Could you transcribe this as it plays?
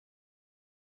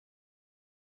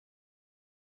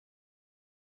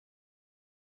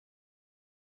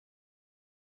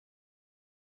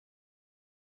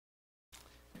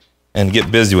and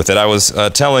get busy with it. I was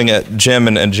telling Jim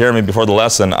and Jeremy before the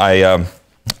lesson,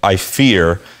 I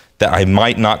fear that I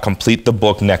might not complete the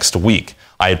book next week.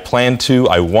 I had planned to,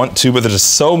 I want to, but there's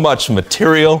so much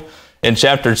material in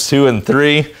chapters 2 and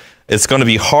 3. It's going to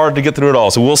be hard to get through it all.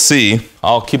 So we'll see.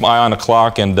 I'll keep my eye on the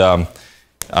clock, and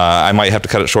I might have to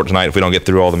cut it short tonight if we don't get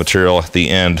through all the material at the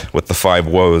end with the 5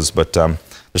 woes. But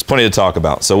there's plenty to talk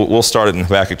about. So we'll start it in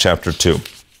Habakkuk chapter 2.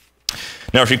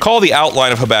 Now, if you recall the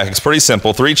outline of Habakkuk, it's pretty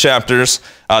simple. 3 chapters.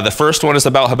 The first one is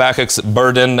about Habakkuk's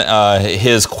burden,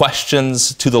 his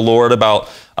questions to the Lord about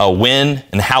when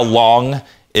and how long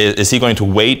is he going to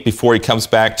wait before he comes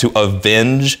back to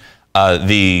avenge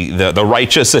the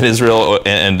righteous in Israel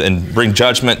and bring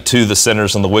judgment to the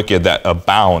sinners and the wicked that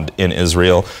abound in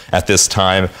Israel at this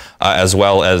time, as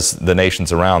well as the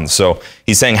nations around. So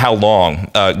he's saying, how long?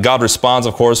 God responds,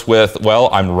 of course, with, well,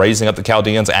 I'm raising up the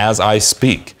Chaldeans as I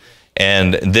speak.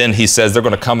 And then he says they're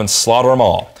going to come and slaughter them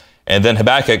all. And then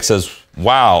Habakkuk says,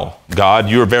 wow, God,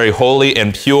 you are very holy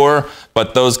and pure,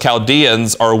 but those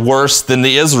Chaldeans are worse than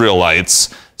the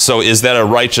Israelites. So is that a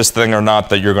righteous thing or not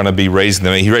that you're going to be raising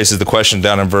them? And he raises the question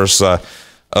down in verse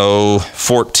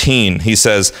 14. He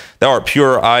says, thou art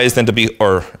purer eyes than to be,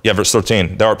 verse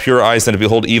 13. Thou art purer eyes than to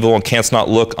behold evil, and canst not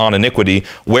look on iniquity.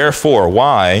 Wherefore,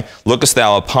 why lookest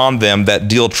thou upon them that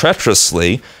deal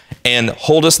treacherously, and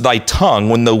holdest thy tongue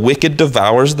when the wicked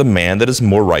devours the man that is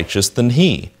more righteous than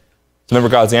he? So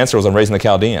remember, God's answer was, I'm raising the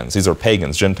Chaldeans. These are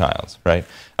pagans, Gentiles, right?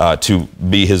 To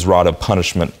be his rod of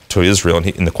punishment to Israel.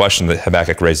 And the question that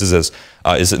Habakkuk raises is,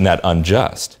 isn't that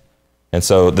unjust? And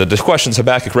so the questions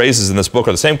Habakkuk raises in this book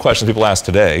are the same questions people ask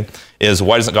today, is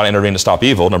why doesn't God intervene to stop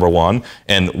evil, number one?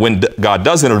 And when God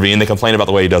does intervene, they complain about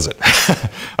the way he does it.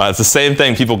 It's the same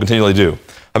thing people continually do.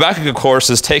 Habakkuk, of course,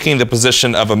 is taking the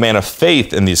position of a man of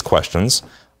faith in these questions.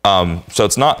 So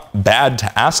it's not bad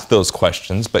to ask those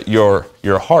questions, but your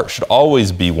heart should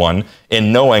always be one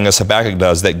in knowing, as Habakkuk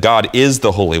does, that God is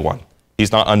the Holy One.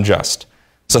 He's not unjust.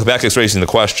 So Habakkuk's raising the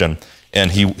question,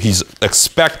 and he's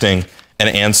expecting an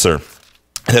answer.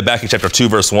 In Habakkuk chapter 2,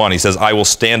 verse 1, he says, I will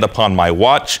stand upon my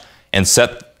watch and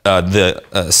set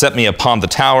me upon the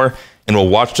tower, and will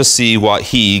watch to see what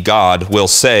he, God, will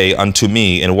say unto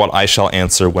me, and what I shall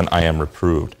answer when I am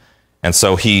reproved. And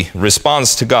so he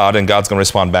responds to God, and God's going to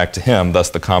respond back to him, thus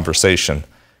the conversation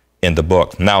in the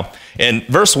book. Now, in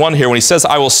verse 1 here, when he says,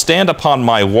 I will stand upon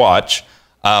my watch,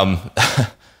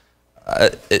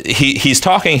 he's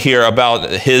talking here about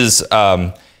his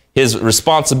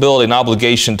responsibility and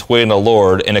obligation to wait on the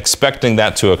Lord and expecting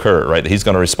that to occur, right? That he's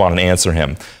going to respond and answer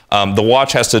him. The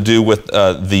watch has to do with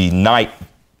the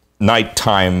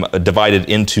nighttime divided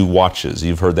into watches.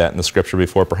 You've heard that in the scripture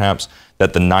before, perhaps,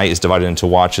 that the night is divided into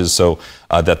watches so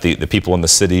that the people in the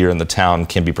city or in the town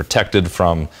can be protected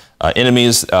from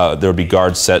enemies. There will be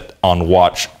guards set on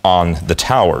watch on the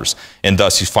towers. And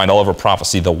thus you find all over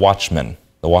prophecy the watchmen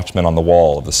on the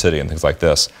wall of the city and things like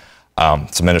this. Some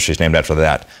ministries named after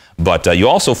that. But you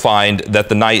also find that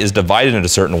the night is divided into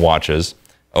certain watches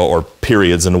or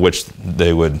periods in which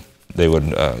they would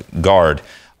guard.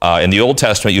 In the Old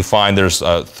Testament, you find there's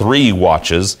 3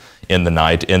 watches in the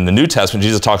night. In the New Testament,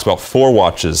 Jesus talks about 4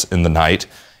 watches in the night,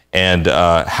 and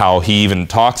how he even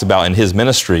talks about in his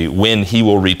ministry when he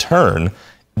will return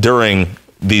during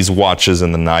these watches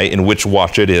in the night, and which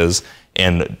watch it is,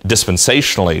 and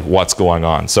dispensationally what's going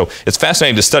on. So it's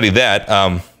fascinating to study that.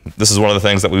 This is one of the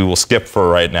things that we will skip for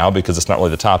right now because it's not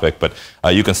really the topic, but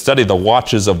you can study the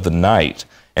watches of the night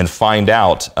and find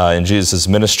out in Jesus'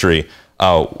 ministry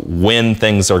when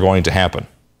things are going to happen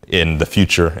in the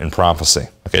future in prophecy,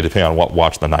 okay, depending on what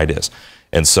watch the night is.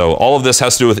 And so all of this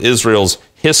has to do with Israel's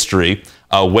history,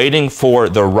 waiting for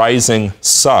the rising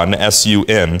sun,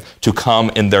 S-U-N, to come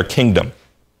in their kingdom.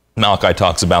 Malachi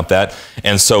talks about that.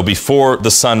 And so before the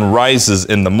sun rises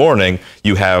in the morning,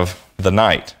 you have the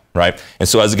night, right? And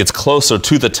so as it gets closer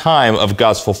to the time of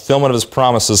God's fulfillment of his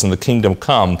promises and the kingdom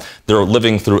come, they're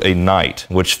living through a night,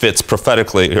 which fits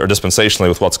prophetically or dispensationally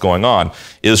with what's going on.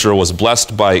 Israel was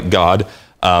blessed by God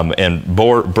and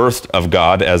birthed of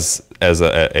God as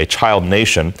a child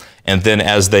nation. And then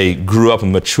as they grew up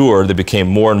and matured, they became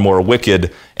more and more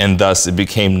wicked, and thus it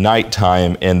became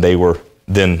nighttime, and they were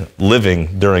then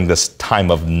living during this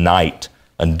time of night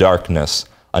and darkness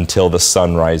until the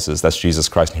sun rises. That's Jesus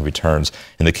Christ, and he returns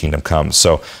and the kingdom comes.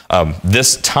 So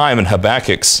this time in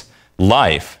Habakkuk's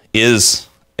life is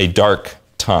a dark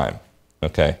time,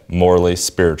 okay? Morally,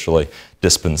 spiritually,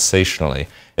 dispensationally.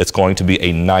 It's going to be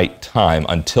a night time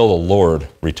until the Lord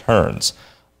returns.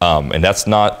 And that's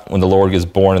not when the Lord is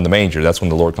born in the manger. That's when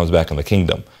the Lord comes back in the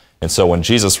kingdom. And so when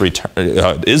Jesus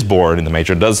is born in the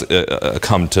manger, does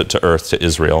come to earth, to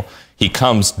Israel, he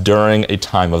comes during a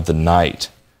time of the night.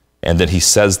 And then he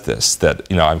says this,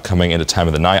 that, I'm coming in a time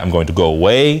of the night. I'm going to go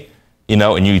away, and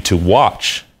you need to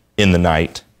watch in the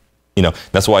night.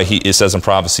 That's why it says in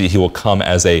prophecy, he will come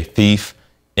as a thief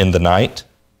in the night,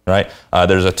 right?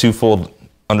 There's a twofold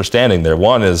understanding there.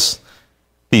 One is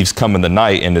thieves come in the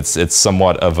night, and it's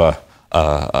somewhat of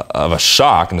a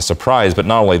shock and a surprise. But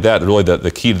not only that, really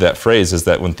the key to that phrase is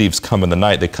that when thieves come in the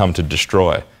night, they come to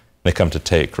destroy. They come to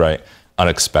take, right?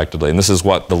 Unexpectedly. And this is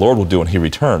what the Lord will do when he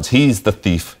returns. He's the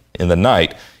thief in the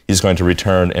night. He's going to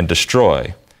return and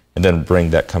destroy and then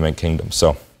bring that coming kingdom.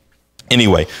 So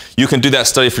anyway, you can do that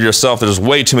study for yourself. There's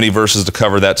way too many verses to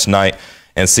cover that tonight.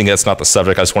 And seeing that's not the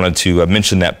subject, I just wanted to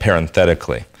mention that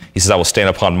parenthetically. He says, I will stand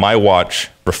upon my watch,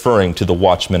 referring to the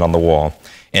watchman on the wall,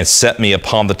 and set me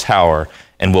upon the tower,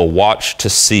 and will watch to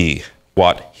see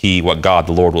what God,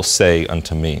 the Lord, will say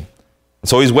unto me. And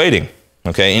so he's waiting,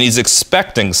 okay? And he's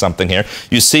expecting something here.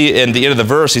 You see in the end of the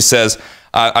verse, he says,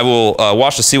 I will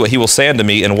watch to see what he will say unto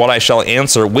me, and what I shall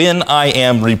answer when I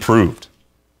am reproved.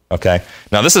 Okay?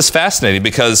 Now this is fascinating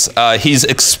because he's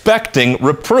expecting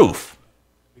reproof.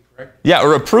 Yeah, a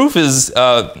reproof is,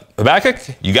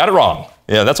 Habakkuk, you got it wrong.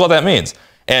 Yeah, that's what that means.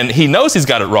 And he knows he's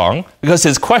got it wrong because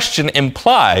his question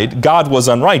implied God was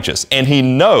unrighteous, and he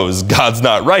knows God's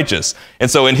not righteous.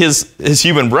 And so in his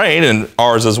human brain, and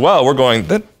ours as well, we're going,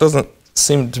 that doesn't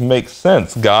seem to make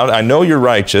sense. God, I know you're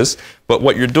righteous, but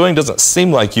what you're doing doesn't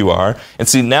seem like you are. And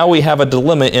see, now we have a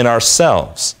dilemma in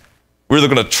ourselves. We're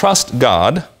either going to trust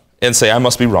God and say, I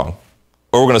must be wrong,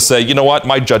 or we're going to say, you know what,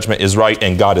 my judgment is right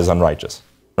and God is unrighteous,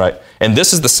 right? And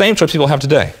this is the same choice people have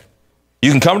today. You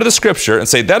can come to the scripture and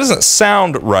say, that doesn't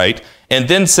sound right, and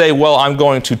then say, well, I'm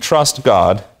going to trust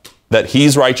God that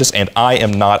he's righteous and I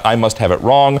am not. I must have it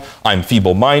wrong. I'm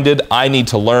feeble-minded. I need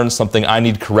to learn something. I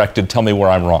need corrected. Tell me where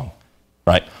I'm wrong,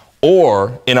 right?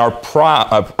 Or in our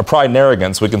pride and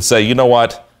arrogance, we can say, you know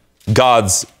what?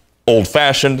 God's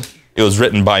old-fashioned. It was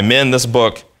written by men, this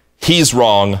book. He's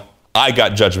wrong. I got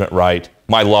judgment right.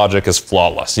 My logic is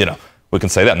flawless. We can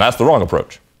say that, and that's the wrong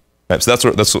approach. So that's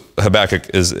what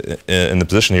Habakkuk is in the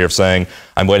position here of saying,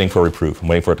 I'm waiting for a reproof. I'm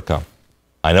waiting for it to come.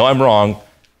 I know I'm wrong.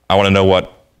 I want to know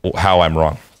how I'm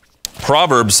wrong.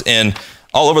 Proverbs,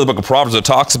 all over the book of Proverbs, it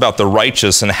talks about the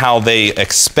righteous and how they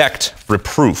expect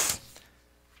reproof.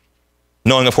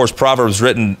 Knowing, of course, Proverbs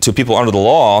written to people under the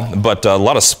law, but a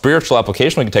lot of spiritual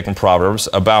application we can take from Proverbs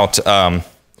about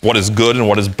what is good and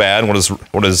what is bad, and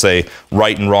what is a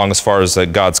right and wrong as far as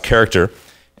God's character.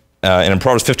 And in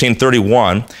Proverbs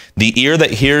 15:31, the ear that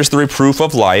hears the reproof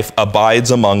of life abides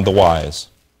among the wise.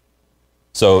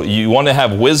 So you want to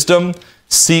have wisdom,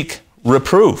 seek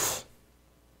reproof.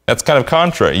 That's kind of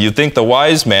contrary. You think the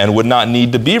wise man would not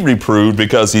need to be reproved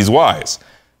because he's wise.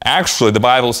 Actually, the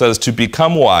Bible says to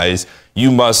become wise, you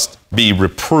must be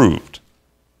reproved.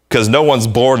 Because no one's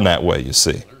born that way, you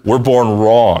see. We're born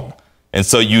wrong. And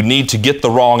so you need to get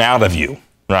the wrong out of you,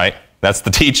 right? That's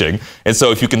the teaching. And so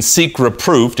if you can seek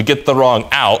reproof to get the wrong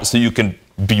out so you can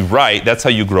be right, that's how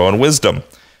you grow in wisdom.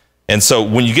 And so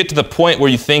when you get to the point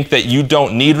where you think that you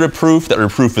don't need reproof, that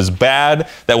reproof is bad,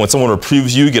 that when someone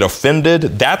reproves you, you get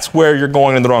offended, that's where you're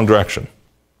going in the wrong direction,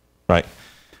 right?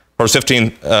 Verse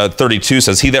 15:32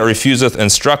 says, he that refuseth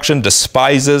instruction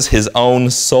despises his own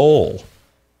soul,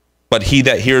 but he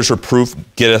that hears reproof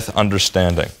getteth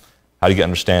understanding. How do you get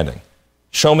understanding?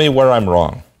 Show me where I'm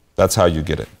wrong. That's how you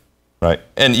get it. Right?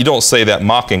 And you don't say that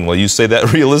mockingly. You say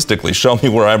that realistically. Show me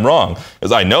where I'm wrong,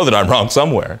 because I know that I'm wrong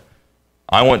somewhere.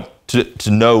 I want to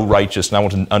know righteous, and I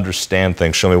want to understand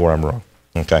things. Show me where I'm wrong.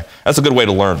 Okay? That's a good way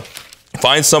to learn.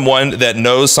 Find someone that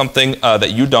knows something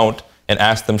that you don't, and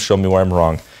ask them, show me where I'm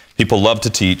wrong. People love to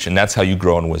teach, and that's how you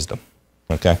grow in wisdom.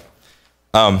 Okay?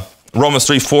 Romans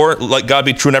 3:4, let God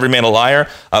be true and every man a liar.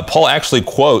 Paul actually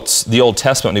quotes the Old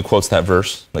Testament when he quotes that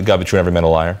verse, let God be true and every man a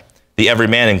liar. The every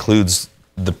man includes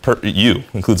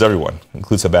includes everyone,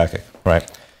 includes Habakkuk, right?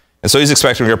 And so he's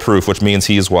expecting your proof, which means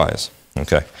he is wise.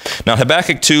 Okay. Now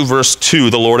Habakkuk 2, verse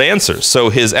 2, the Lord answers. So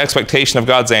his expectation of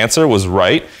God's answer was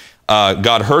right.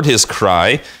 God heard his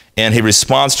cry, and he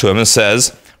responds to him and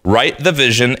says, write the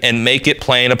vision and make it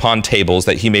plain upon tables,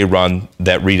 that he may run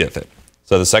that readeth it.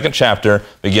 So the second chapter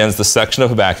begins the section of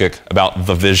Habakkuk about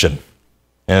the vision.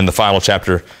 And in the final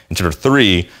chapter, in chapter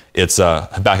 3, it's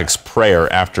Habakkuk's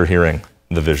prayer after hearing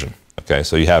the vision. Okay,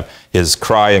 so you have his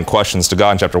cry and questions to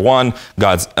God in chapter 1,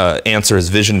 God's answer, his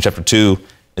vision in chapter 2,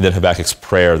 and then Habakkuk's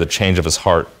prayer, the change of his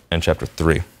heart in chapter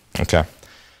 3. Okay,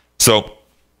 so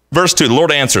verse 2, the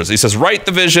Lord answers. He says, write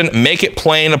the vision, make it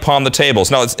plain upon the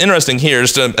tables. Now, it's interesting here,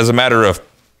 just as a matter of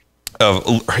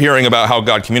of hearing about how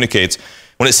God communicates.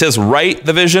 When it says write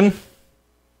the vision,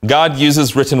 God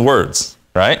uses written words,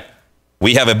 right?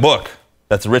 We have a book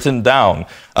that's written down.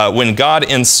 When God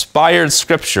inspired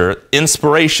Scripture,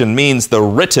 inspiration means the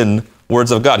written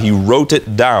words of God. He wrote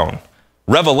it down.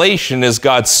 Revelation is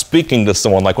God speaking to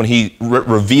someone, like when he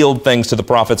revealed things to the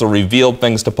prophets or revealed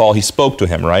things to Paul, he spoke to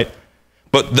him, right?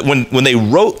 But when they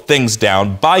wrote things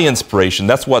down by inspiration,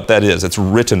 that's what that is. It's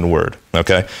written word,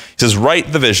 okay? He says,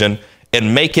 write the vision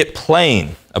and make it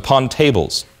plain upon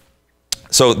tables.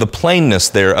 So the plainness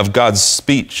there of God's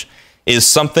speech is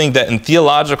something that in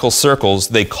theological circles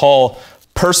they call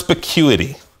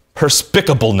perspicuity,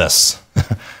 perspicableness.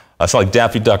 It's like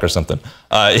Daffy Duck or something.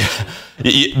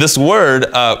 This word,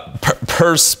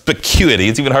 perspicuity,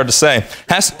 it's even hard to say,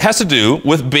 has to do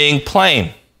with being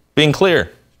plain, being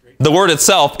clear. The word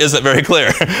itself isn't very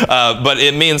clear, but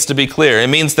it means to be clear.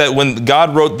 It means that when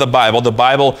God wrote the Bible,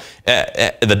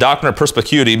 the doctrine of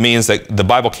perspicuity means that the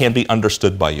Bible can be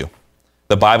understood by you.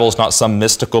 The Bible is not some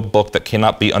mystical book that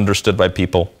cannot be understood by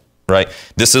people, right?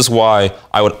 This is why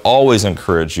I would always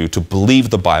encourage you to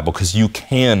believe the Bible, because you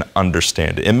can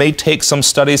understand it. It may take some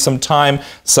study, some time,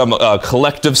 some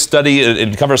collective study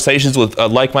and conversations with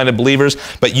like-minded believers,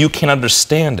 but you can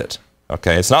understand it,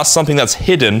 okay? It's not something that's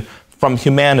hidden from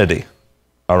humanity,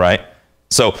 all right?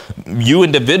 So you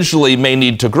individually may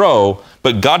need to grow,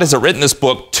 but God hasn't written this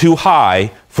book too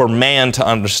high for man to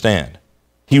understand.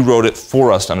 He wrote it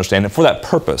for us to understand, and for that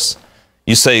purpose.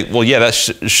 You say, well, yeah, that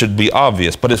should be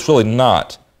obvious, but it's really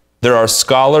not. There are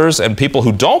scholars and people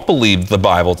who don't believe the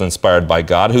Bible is inspired by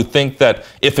God, who think that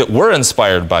if it were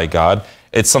inspired by God,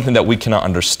 it's something that we cannot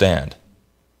understand.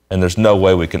 And there's no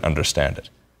way we can understand it,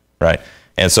 right?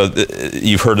 And so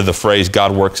you've heard of the phrase,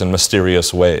 God works in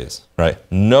mysterious ways, right?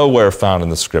 Nowhere found in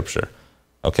the Scripture.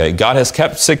 Okay, God has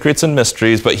kept secrets and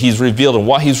mysteries, but he's revealed, and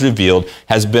what he's revealed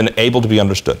has been able to be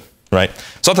understood. Right?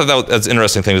 So I thought that's an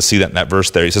interesting thing to see that in that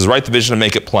verse there. He says, write the vision and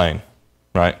make it plain.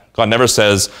 Right? God never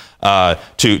says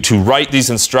to write these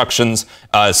instructions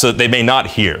so that they may not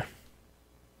hear.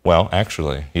 Well,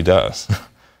 actually, he does.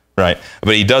 Right?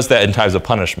 But he does that in times of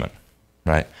punishment.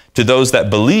 Right? To those that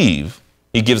believe,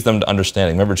 he gives them to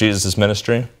understanding. Remember Jesus'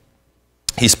 ministry?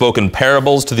 He spoke in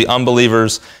parables to the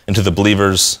unbelievers, and to the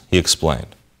believers he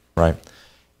explained. Right?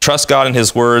 Trust God in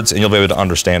his words, and you'll be able to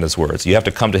understand his words. You have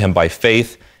to come to him by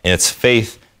faith, and it's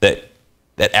faith that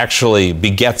actually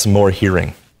begets more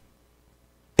hearing.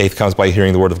 Faith comes by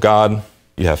hearing the word of God.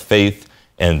 You have faith,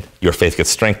 and your faith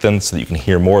gets strengthened so that you can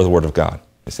hear more of the word of God.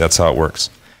 You see, that's how it works.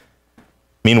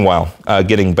 Meanwhile,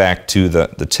 getting back to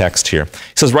the text here.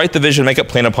 He says, write the vision, make it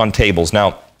plain upon tables.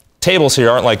 Now, tables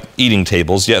here aren't like eating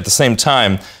tables, yet at the same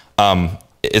time,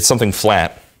 it's something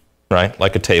flat, right,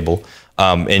 like a table.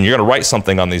 And you're going to write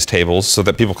something on these tables so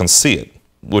that people can see it,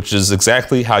 which is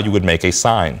exactly how you would make a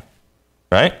sign,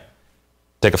 right?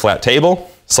 Take a flat table,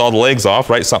 saw the legs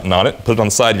off, write something on it, put it on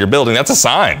the side of your building. That's a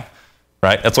sign,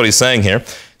 right? That's what he's saying here.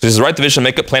 So he says, write the vision,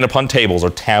 make it plain upon tables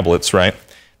or tablets, right?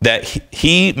 That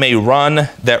he may run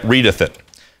that readeth it.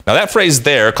 Now that phrase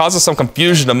there causes some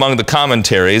confusion among the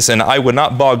commentaries, and I would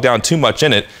not bog down too much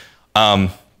in it.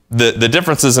 The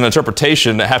differences in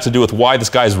interpretation have to do with why this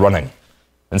guy's running.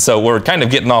 And so we're kind of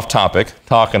getting off topic,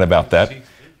 talking about that.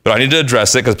 But I need to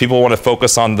address it because people want to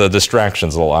focus on the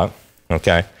distractions a lot,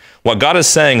 okay? What God is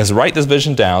saying is write this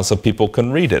vision down so people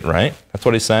can read it, right? That's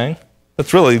what he's saying.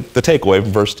 That's really the takeaway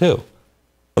from verse 2. Well,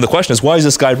 the question is, why is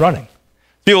this guy running?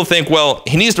 People think, well,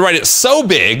 he needs to write it so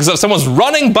big, so if someone's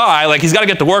running by, like he's got to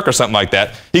get to work or something like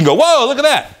that, he can go, whoa, look at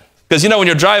that. Because, you know, when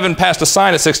you're driving past a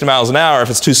sign at 60 miles an hour, if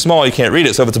it's too small, you can't read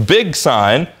it. So if it's a big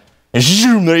sign, and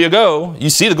zoom, there you go. You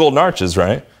see the golden arches,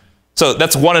 right? So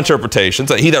that's one interpretation.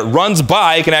 So he that runs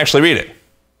by can actually read it,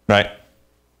 right?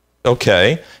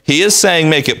 Okay. He is saying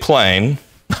make it plain,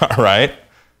 all right?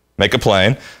 Make it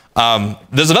plain.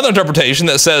 There's another interpretation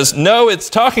that says, no, it's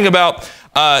talking about,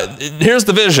 here's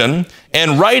the vision,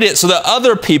 and write it so that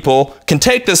other people can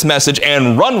take this message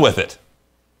and run with it,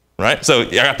 right? So I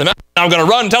got the message, now I'm going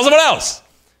to run and tell someone else.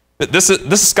 This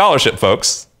is scholarship,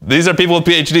 folks. These are people with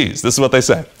PhDs. This is what they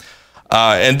say.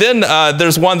 And then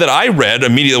there's one that I read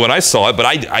immediately when I saw it,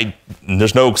 but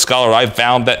there's no scholar I've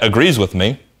found that agrees with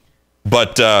me,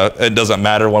 but it doesn't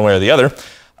matter one way or the other,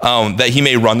 that he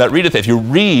may run that readeth. If you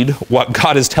read what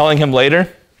God is telling him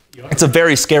later, it's a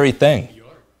very scary thing.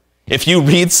 If you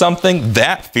read something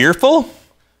that fearful,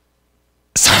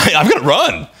 I'm going to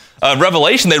run.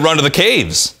 Revelation, they run to the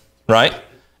caves, right?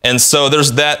 And so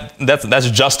there's that's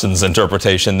Justin's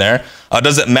interpretation there.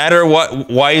 Does it matter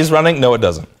why he's running? No, it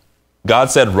doesn't.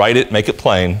 God said, write it, make it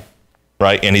plain,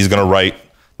 right? And he's going to write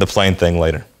the plain thing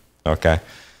later, okay?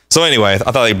 So anyway, I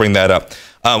thought I'd bring that up.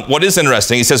 What is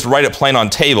interesting, he says, write it plain on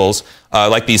tables,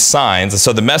 like these signs. And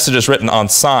so the message is written on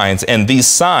signs. And these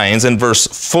signs in verse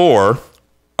 4,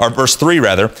 or verse 3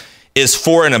 rather, is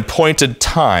for an appointed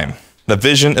time. The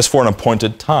vision is for an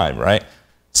appointed time, right?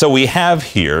 So we have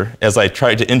here, as I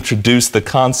tried to introduce the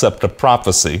concept of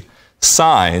prophecy,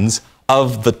 signs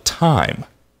of the time,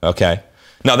 okay?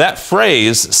 Now that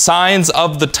phrase, signs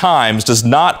of the times, does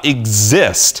not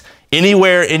exist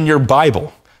anywhere in your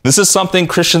Bible. This is something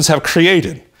Christians have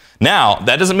created. Now,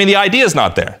 that doesn't mean the idea is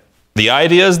not there. The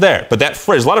idea is there, but that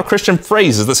phrase, a lot of Christian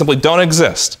phrases that simply don't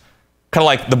exist, kind of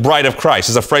like the bride of Christ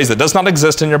is a phrase that does not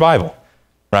exist in your Bible,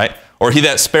 right? Or he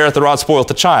that spareth the rod spoileth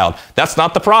the child. That's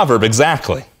not the proverb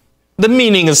exactly. The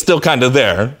meaning is still kind of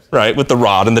there, right, with the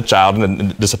rod and the child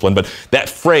and discipline, but that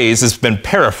phrase has been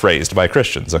paraphrased by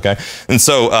Christians, okay? And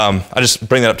so I just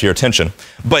bring that up to your attention.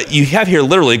 But you have here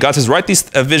literally, God says, write these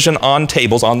vision on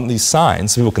tables, on these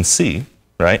signs, so people can see,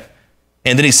 right?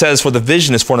 And then he says, for the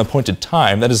vision is for an appointed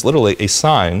time. That is literally a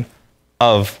sign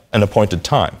of an appointed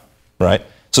time, right?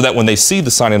 So that when they see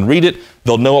the sign and read it,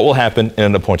 they'll know what will happen in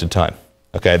an appointed time,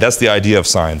 okay? That's the idea of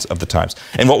signs of the times.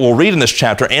 And what we'll read in this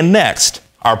chapter and next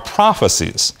are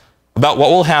prophecies about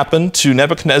what will happen to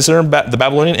Nebuchadnezzar and the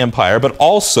Babylonian Empire, but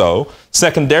also,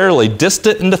 secondarily,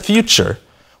 distant in the future,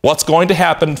 what's going to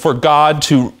happen for God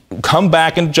to come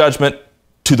back in judgment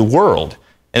to the world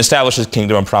and establish his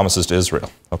kingdom and promises to Israel,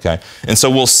 okay? And so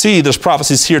we'll see there's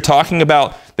prophecies here talking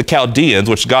about the Chaldeans,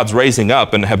 which God's raising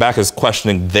up, and Habakkuk is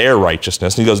questioning their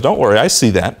righteousness. And he goes, don't worry, I see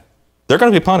that. They're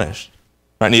going to be punished,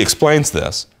 right? And he explains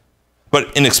this.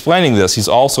 But in explaining this, he's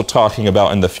also talking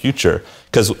about in the future,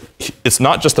 because it's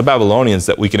not just the Babylonians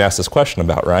that we can ask this question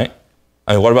about, right?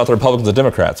 I mean, what about the Republicans and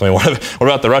Democrats? I mean, what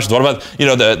about the Russians? What about, you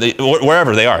know,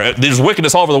 wherever they are? There's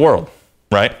wickedness all over the world,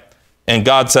 right? And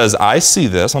God says, I see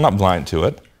this. I'm not blind to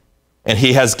it. And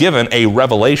he has given a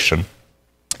revelation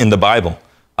in the Bible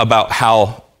about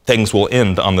how things will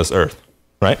end on this earth,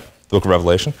 right? The book of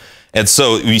Revelation. And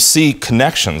so we see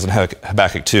connections in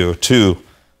Habakkuk 2 to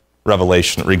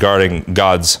Revelation regarding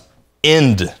God's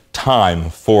end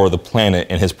time for the planet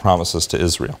and his promises to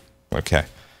Israel. Okay.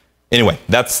 Anyway,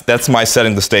 that's my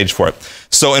setting the stage for it.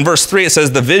 So in verse 3 it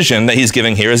says, the vision that he's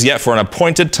giving here is yet for an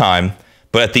appointed time,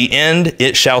 but at the end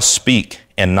it shall speak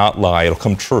and not lie. It'll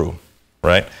come true,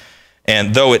 right?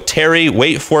 And though it tarry,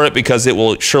 wait for it, because it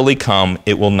will surely come,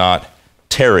 it will not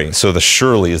tarry. So the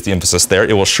surely is the emphasis there.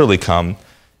 It will surely come.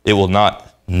 It will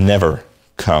not never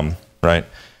come, right?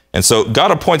 And so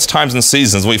God appoints times and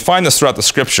seasons. We find this throughout the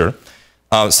Scripture,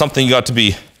 something you got to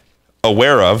be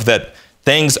aware of, that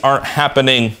things aren't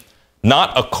happening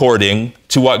not according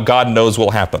to what God knows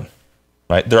will happen,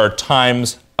 right? There are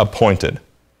times appointed.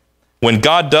 When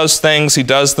God does things, he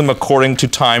does them according to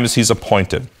times he's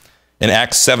appointed. In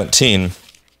Acts 17,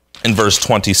 in verse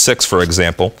 26, for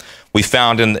example, we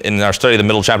found in our study of the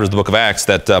middle chapters of the book of Acts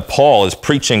that Paul is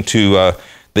preaching to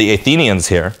the Athenians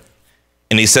here.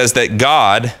 And he says that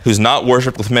God, who's not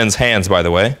worshipped with men's hands, by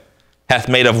the way, hath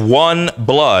made of one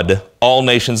blood all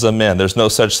nations of men. There's no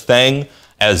such thing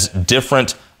as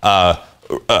different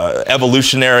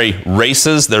evolutionary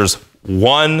races. There's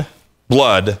one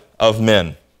blood of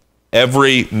men.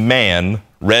 Every man,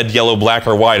 red, yellow, black,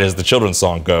 or white, as the children's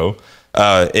song go,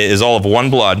 is all of one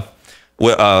blood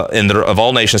of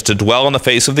all nations, to dwell on the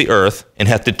face of the earth, and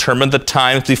hath determined the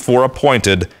times before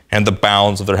appointed and the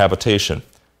bounds of their habitation.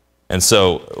 And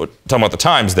so, talking about the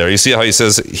times there, you see how he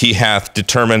says, he hath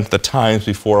determined the times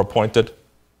before appointed?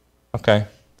 Okay,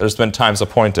 there's been times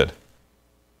appointed.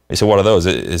 You say, what are those?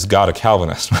 Is God a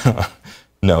Calvinist?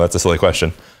 No, that's a silly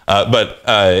question. But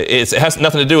it has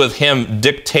nothing to do with him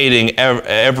dictating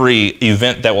every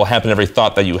event that will happen, every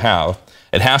thought that you have.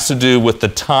 It has to do with the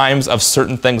times of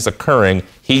certain things occurring.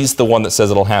 He's the one that says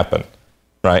it'll happen,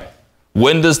 right?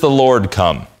 When does the Lord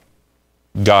come?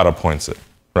 God appoints it,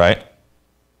 right?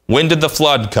 When did the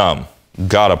flood come?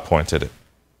 God appointed it,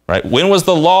 right? When was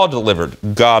the law delivered?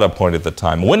 God appointed the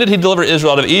time. When did he deliver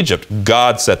Israel out of Egypt?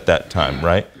 God set that time,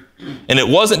 right? And it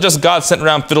wasn't just God sitting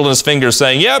around fiddling his fingers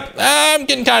saying, yep, I'm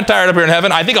getting kind of tired up here in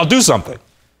heaven. I think I'll do something.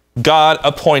 God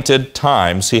appointed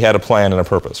times. He had a plan and a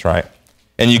purpose, right?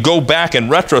 And you go back in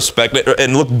retrospect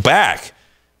and look back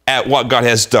at what God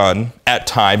has done at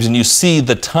times, and you see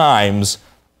the times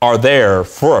are there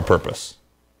for a purpose,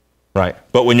 right?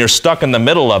 But when you're stuck in the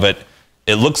middle of it,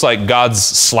 it looks like God's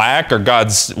slack, or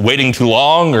God's waiting too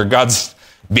long, or God's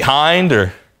behind,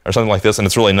 or something like this, and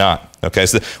it's really not. Okay,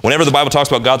 so whenever the Bible talks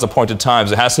about God's appointed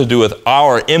times, it has to do with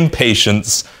our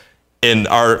impatience in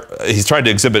he's trying to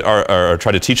exhibit or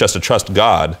try to teach us to trust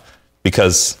God,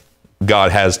 because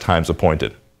God has times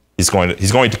appointed. He's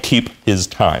going to keep his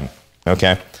time.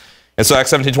 Okay, And so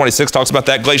Acts 17:26 talks about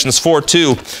that. Galatians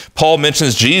 4:2, Paul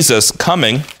mentions Jesus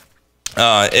coming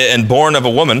and born of a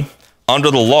woman under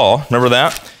the law. Remember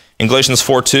that? In Galatians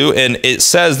 4:2, and it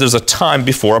says there's a time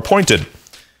before appointed.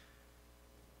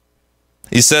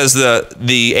 He says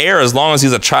the heir, as long as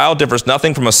he's a child, differs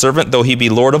nothing from a servant, though he be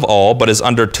Lord of all, but is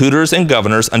under tutors and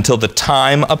governors until the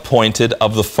time appointed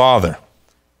of the Father.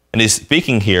 And he's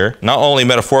speaking here not only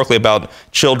metaphorically about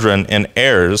children and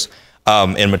heirs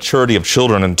and maturity of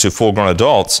children into full-grown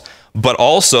adults, but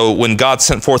also when God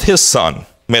sent forth his Son,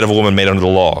 made of a woman made under the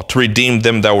law, to redeem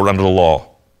them that were under the law,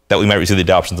 that we might receive the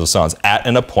adoption of sons at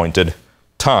an appointed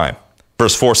time.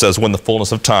 Verse 4 says, when the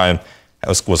fullness of time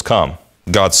was come,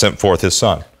 God sent forth his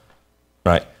Son,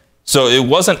 right? So it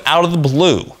wasn't out of the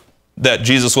blue that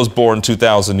Jesus was born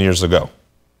 2,000 years ago,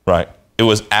 right? It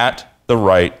was at the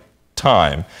right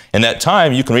time. And that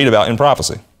time you can read about in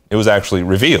prophecy. It was actually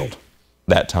revealed,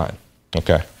 that time,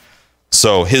 okay?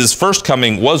 So his first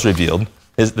coming was revealed.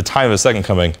 The time of his second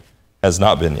coming has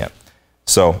not been yet.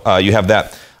 So you have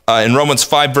that. In Romans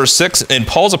 5, verse 6, in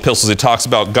Paul's epistles, he talks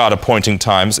about God appointing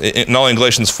times, not only in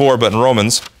Galatians 4, but in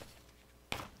Romans.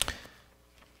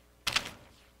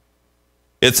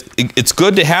 It's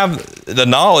good to have the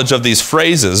knowledge of these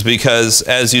phrases, because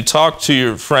as you talk to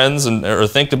your friends or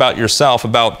think about yourself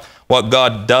about what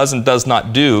God does and does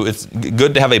not do, it's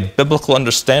good to have a biblical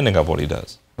understanding of what he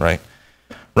does, right?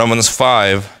 Romans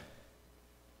 5,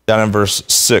 down in verse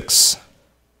 6.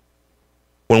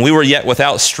 When we were yet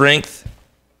without strength,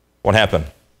 what happened?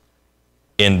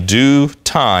 In due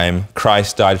time,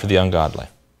 Christ died for the ungodly.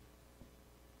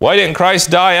 Why didn't Christ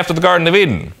die after the Garden of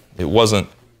Eden? It wasn't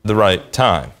the right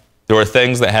time. There were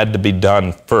things that had to be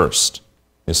done first,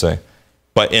 you see.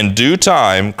 But in due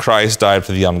time, Christ died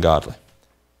for the ungodly.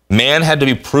 Man had to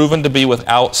be proven to be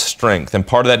without strength, and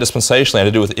part of that dispensation had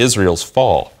to do with Israel's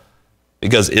fall,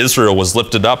 because Israel was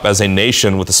lifted up as a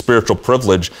nation with a spiritual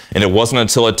privilege, and it wasn't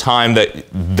until a time that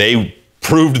they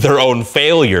proved their own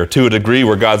failure to a degree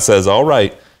where God says, all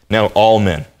right, now all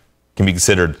men can be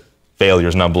considered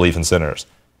failures, unbelief, and sinners.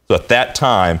 So at that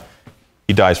time,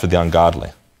 he dies for the ungodly.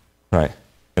 Right.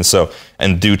 And so,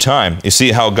 in due time, you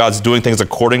see how God's doing things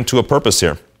according to a purpose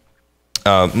here.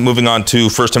 Moving on to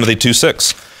 1 Timothy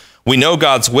 2:6. We know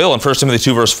God's will in 1 Timothy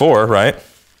 2, verse 4, right?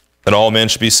 That all men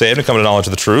should be saved and come to knowledge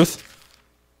of the truth.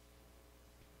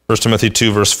 1 Timothy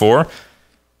 2, verse 4.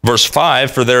 Verse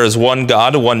 5, for there is one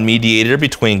God, one mediator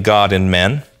between God and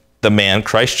men, the man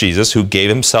Christ Jesus, who gave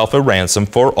himself a ransom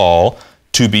for all,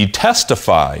 to be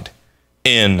testified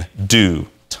in due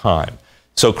time.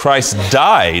 So Christ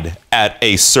died at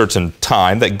a certain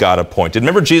time that God appointed.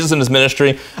 Remember Jesus in his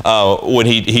ministry when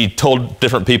he told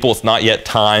different people it's not yet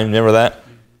time? Remember that?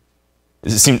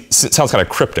 It sounds kind of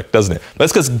cryptic, doesn't it? But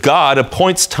it's because God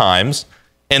appoints times,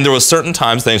 and there were certain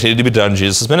times things needed to be done in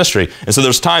Jesus' ministry. And so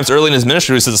there's times early in his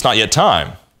ministry where he says it's not yet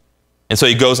time. And so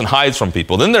he goes and hides from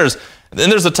people. Then there's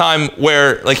a time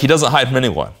where he doesn't hide from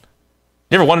anyone.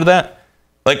 You ever wondered that?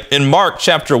 Like in Mark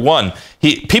chapter 1,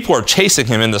 people are chasing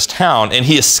him in this town, and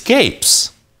he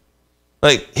escapes.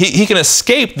 Like he can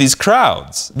escape these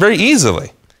crowds very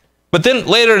easily. But then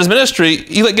later in his ministry,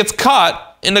 he gets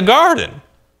caught in the garden.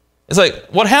 It's like,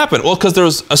 what happened? Well, because there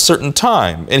was a certain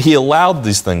time, and he allowed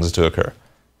these things to occur.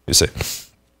 You see.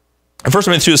 In 1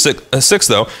 Timothy 2:6,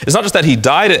 though, it's not just that he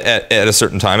died at a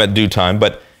certain time, at due time,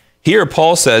 but here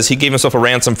Paul says he gave himself a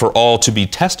ransom for all to be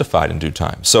testified in due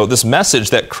time. So this message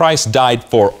that Christ died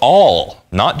for all,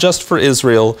 not just for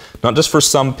Israel, not just for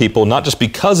some people, not just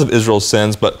because of Israel's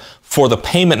sins, but for the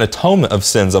payment and atonement of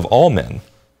sins of all men,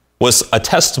 was a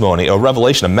testimony, a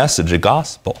revelation, a message, a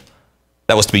gospel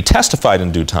that was to be testified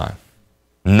in due time.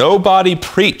 Nobody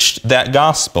preached that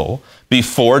gospel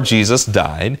before Jesus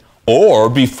died or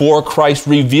before Christ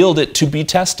revealed it to be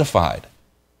testified,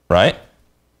 right?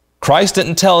 Christ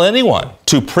didn't tell anyone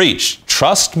to preach,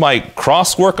 trust my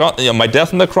cross work, my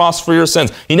death on the cross for your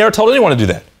sins. He never told anyone to do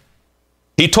that.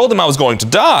 He told them I was going to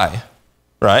die,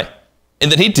 right?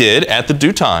 And then he did at the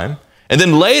due time. And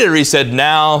then later he said,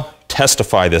 now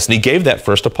testify this. And he gave that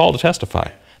first to Paul to testify.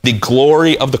 The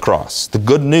glory of the cross, the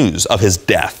good news of his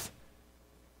death.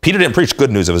 Peter didn't preach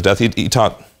good news of his death. He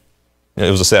taught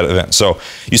it was a sad event. So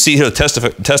you see here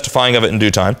the testifying of it in due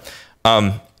time.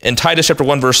 In Titus chapter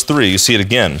 1, verse 3, you see it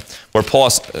again, where Paul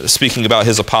is speaking about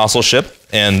his apostleship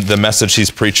and the message he's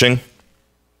preaching.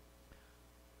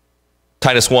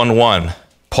 Titus 1:1,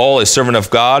 Paul is servant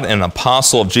of God and an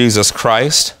apostle of Jesus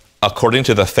Christ, according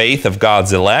to the faith of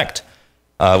God's elect,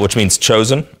 which means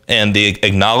chosen, and the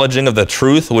acknowledging of the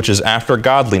truth which is after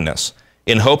godliness,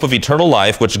 in hope of eternal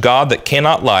life, which God that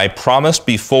cannot lie promised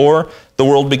before the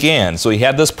world began. So he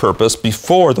had this purpose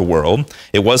before the world.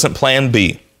 It wasn't plan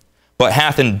B. but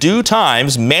hath in due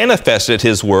times manifested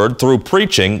his word through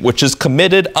preaching, which is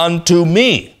committed unto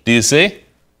me. Do you see?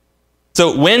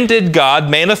 So when did God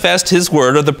manifest his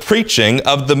word, or the preaching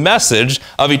of the message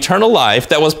of eternal life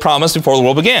that was promised before the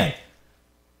world began?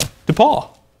 To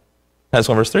Paul. That's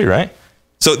 1 verse 3, right?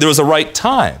 So there was a right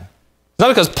time. It's not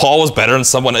because Paul was better than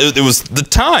someone. It was the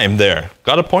time there.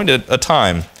 God appointed a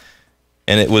time.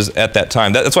 And it was at that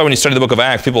time. That's why when you study the book of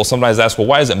Acts, people sometimes ask, well,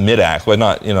 why is it mid-Acts? Why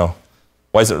not,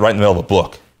 why is it right in the middle of a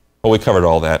book? Well, we covered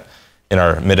all that in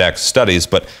our mid-Acts studies,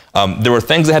 but there were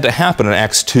things that had to happen in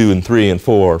Acts 2 and 3 and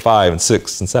 4 and 5 and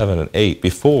 6 and 7 and 8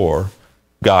 before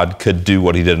God could do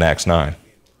what he did in Acts 9.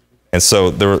 And so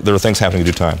there were things happening in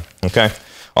due time, okay?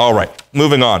 All right,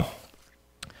 moving on.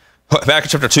 Back in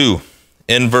chapter 2,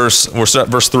 in verse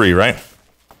 3, right?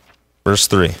 Verse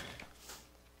 3.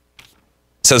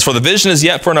 It says, for the vision is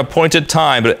yet for an appointed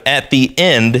time, but at the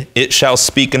end it shall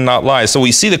speak and not lie. So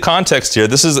we see the context here.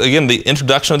 This is, again, the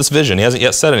introduction of this vision. He hasn't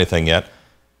yet said anything yet.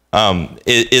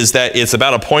 Is that it's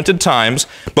about appointed times,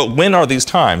 but when are these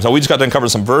times? Now, we just got to uncover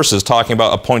some verses talking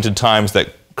about appointed times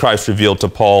that Christ revealed to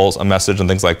Paul's a message and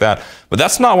things like that. But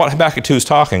that's not what Habakkuk 2 is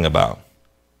talking about,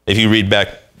 if you read back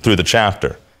through the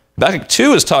chapter. Habakkuk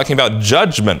 2 is talking about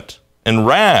judgment and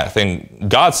wrath and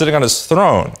God sitting on his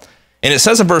throne. And it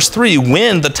says in verse 3,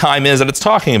 when the time is that it's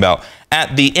talking about,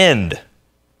 at the end,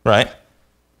 right?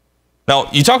 Now,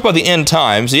 you talk about the end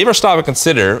times. Do you ever stop and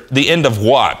consider the end of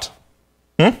what?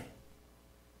 The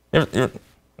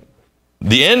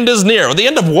end is near. Well, the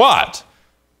end of what?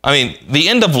 I mean, the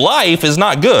end of life is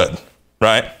not good,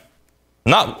 right?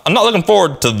 I'm not looking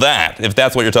forward to that, if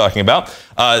that's what you're talking about.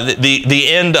 The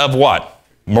end of what?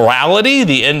 Morality?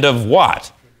 The end of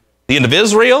what? The end of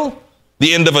Israel?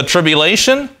 The end of a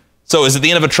tribulation? So is it the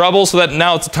end of a trouble so that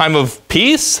now it's a time of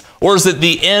peace? Or is it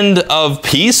the end of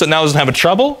peace so now it doesn't have a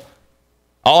trouble?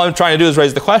 All I'm trying to do is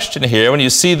raise the question here. When you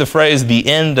see the phrase the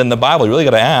end in the Bible, you really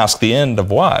got to ask, the end of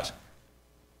what?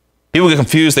 People get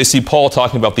confused. They see Paul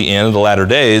talking about the end of the latter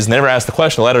days, and they never ask the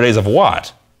question, the latter days of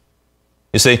what?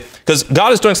 You see, because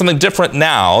God is doing something different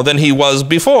now than he was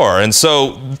before. And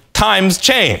so times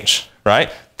change,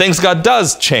 right? Things God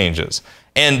does changes.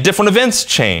 And different events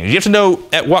change. You have to know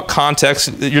at what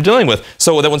context you're dealing with.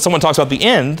 So that when someone talks about the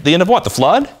end of what? The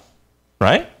flood?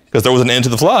 Right? Because there was an end to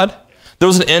the flood. There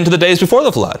was an end to the days before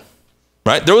the flood.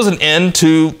 Right? There was an end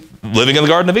to living in the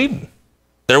Garden of Eden.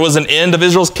 There was an end of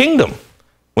Israel's kingdom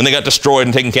when they got destroyed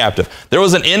and taken captive. There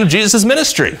was an end of Jesus'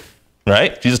 ministry.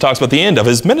 Right? Jesus talks about the end of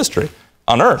his ministry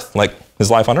on earth, like his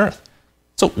life on earth.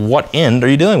 So what end are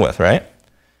you dealing with, right?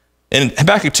 In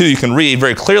Habakkuk 2, you can read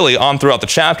very clearly on throughout the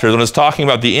chapter when it's talking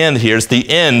about the end here, it's the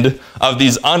end of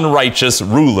these unrighteous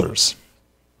rulers,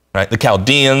 right? The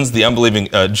Chaldeans, the unbelieving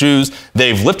Jews,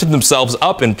 they've lifted themselves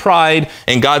up in pride,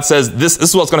 and God says, this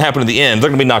is what's going to happen in the end. They're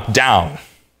going to be knocked down,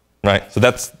 right? So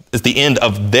it's the end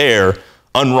of their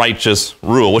unrighteous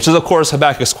rule, which is, of course,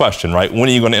 Habakkuk's question, right? When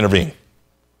are you going to intervene?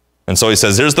 And so he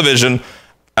says, here's the vision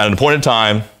at an appointed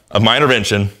time of my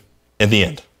intervention in the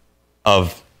end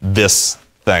of this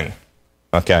thing.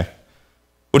 Okay,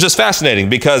 which is fascinating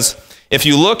because if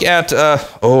you look at,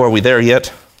 are we there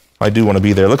yet? I do want to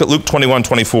be there. Look at Luke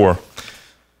 21:24.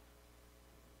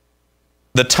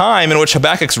 The time in which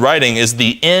Habakkuk's writing is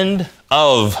the end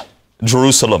of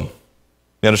Jerusalem.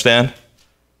 You understand?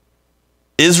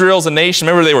 Israel's a nation.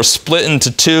 Remember, they were split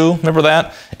into two. Remember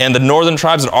that? And the northern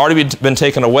tribes had already been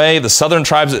taken away. The southern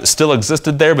tribes still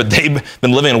existed there, but they've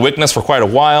been living in wickedness for quite a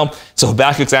while. So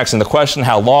Habakkuk's asking the question,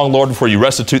 how long, Lord, before you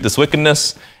restitute this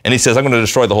wickedness? And he says, I'm going to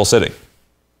destroy the whole city.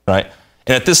 Right?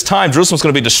 And at this time, Jerusalem's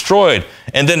going to be destroyed.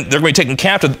 And then they're going to be taken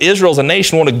captive. Israel as a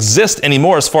nation won't exist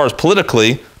anymore as far as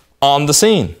politically on the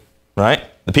scene. Right?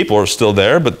 The people are still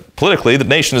there, but politically, the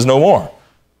nation is no more.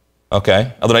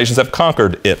 Okay? Other nations have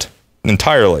conquered it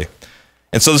entirely.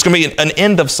 And so there's going to be an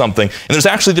end of something. And there's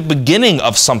actually the beginning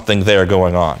of something there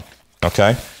going on.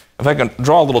 Okay? If I can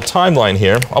draw a little timeline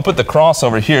here, I'll put the cross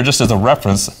over here just as a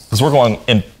reference, because we're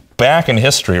going back in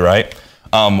history, right?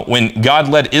 When God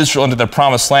led Israel into their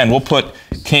promised land, we'll put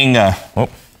King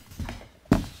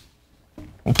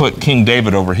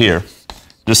David over here,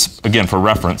 just again for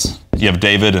reference. You have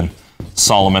David and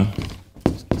Solomon,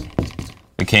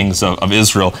 the kings of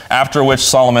Israel, after which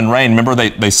Solomon reigned. Remember,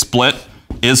 they split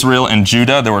Israel and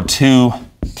Judah. There were two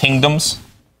kingdoms,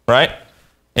 right?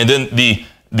 And then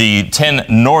the 10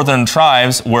 northern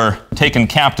tribes were taken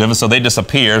captive, so they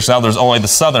disappeared. So now there's only the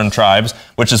southern tribes,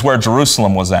 which is where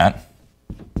Jerusalem was at.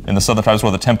 And the southern tribes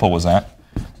where the temple was at,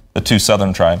 the two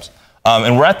southern tribes.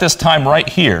 And we're at this time right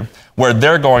here where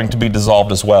they're going to be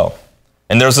dissolved as well.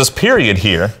 And there's this period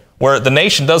here where the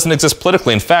nation doesn't exist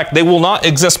politically. In fact, they will not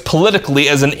exist politically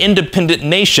as an independent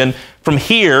nation from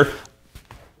here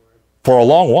for a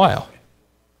long while.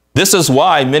 This is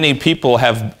why many people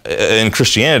have, in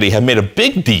Christianity, have made a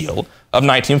big deal of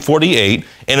 1948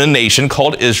 in a nation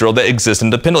called Israel that exists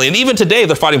independently. And even today,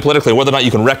 they're fighting politically whether or not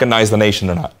you can recognize the nation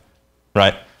or not,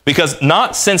 right? Because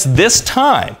not since this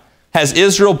time has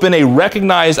Israel been a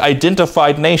recognized,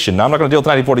 identified nation. Now, I'm not going to deal with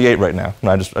 1948 right now.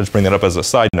 I just bring that up as a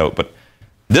side note. But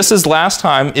this is last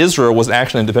time Israel was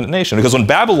actually an independent nation. Because when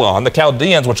Babylon, the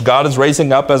Chaldeans, which God is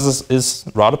raising up as his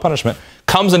rod of punishment,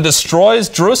 comes and destroys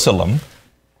Jerusalem,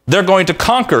 they're going to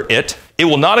conquer it. It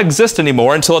will not exist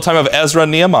anymore until the time of Ezra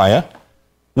and Nehemiah,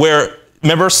 where,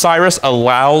 remember, Cyrus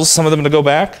allows some of them to go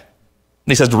back? And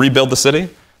he says to rebuild the city.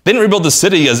 They didn't rebuild the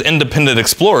city as independent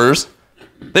explorers.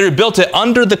 They rebuilt it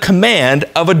under the command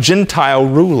of a Gentile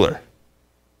ruler.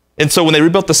 And so when they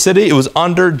rebuilt the city, it was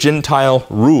under Gentile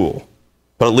rule.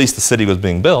 But at least the city was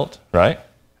being built, right?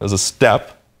 It was a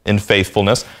step in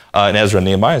faithfulness in Ezra and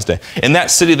Nehemiah's day. And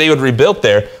that city they would rebuild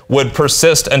there would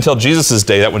persist until Jesus'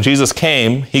 day, that when Jesus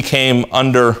came, he came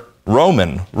under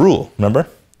Roman rule, remember?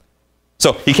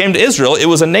 So he came to Israel. It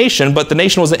was a nation, but the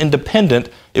nation wasn't independent.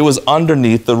 It was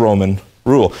underneath the Roman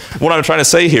rule. What I'm trying to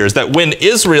say here is that when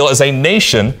Israel as a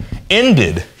nation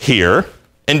ended here,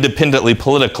 independently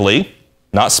politically,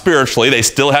 not spiritually, they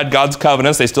still had God's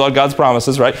covenants, they still had God's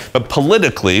promises, right? But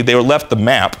politically, they were left the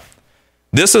map.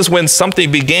 This is when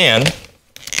something began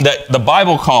that the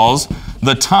Bible calls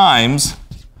the times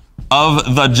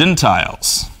of the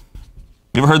Gentiles.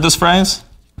 You ever heard this phrase?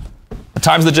 The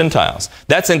times of the Gentiles.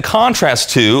 That's in contrast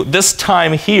to this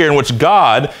time here in which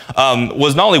God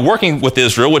was not only working with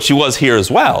Israel, which he was here as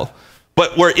well,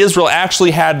 but where Israel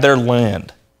actually had their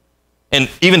land. And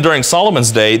even during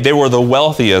Solomon's day, they were the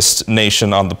wealthiest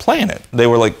nation on the planet. They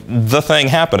were like the thing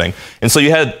happening. And so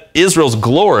you had Israel's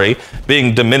glory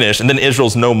being diminished, and then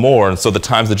Israel's no more, and so the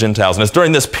times of the Gentiles. And it's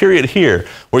during this period here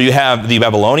where you have the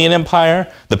Babylonian Empire,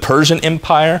 the Persian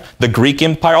Empire, the Greek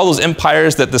Empire, all those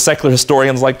empires that the secular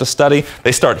historians like to study.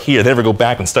 They start here. They never go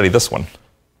back and study this one,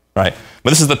 right?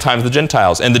 But this is the times of the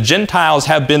Gentiles. And the Gentiles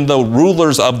have been the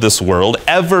rulers of this world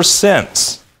ever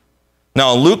since.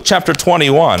 Now, in Luke chapter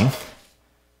 21,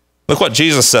 look what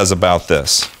Jesus says about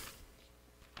this.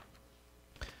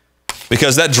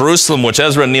 Because that Jerusalem, which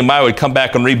Ezra and Nehemiah would come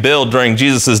back and rebuild during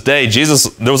Jesus' day,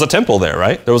 there was a temple there,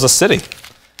 right? There was a city.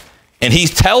 And he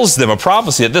tells them a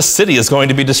prophecy that this city is going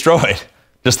to be destroyed,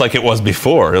 just like it was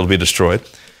before. It'll be destroyed.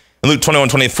 In Luke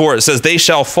 21:24, it says, "They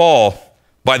shall fall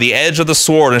by the edge of the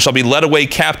sword and shall be led away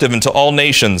captive into all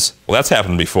nations." Well, that's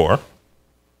happened before.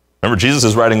 Remember, Jesus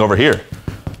is writing over here.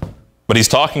 But he's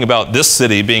talking about this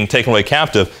city being taken away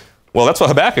captive. Well, that's what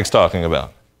Habakkuk's talking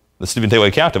about. The city being taken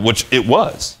away captive, which it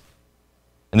was.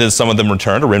 And then some of them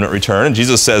returned, a remnant returned, and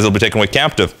Jesus says it'll be taken away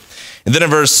captive. And then in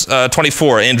verse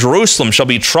 24, "And Jerusalem shall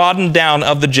be trodden down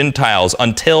of the Gentiles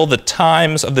until the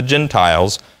times of the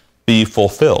Gentiles be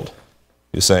fulfilled."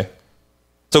 You see?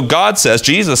 So God says,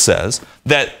 Jesus says,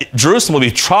 that Jerusalem will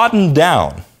be trodden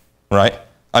down, right,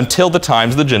 until the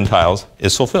times of the Gentiles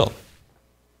is fulfilled.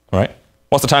 Right?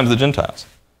 What's the times of the Gentiles?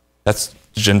 That's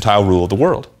the Gentile rule of the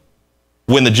world.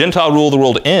 When the Gentile rule of the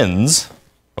world ends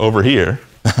over here,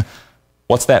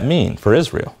 what's that mean for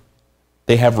Israel?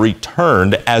 They have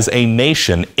returned as a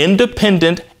nation,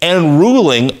 independent and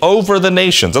ruling over the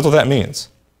nations. That's what that means,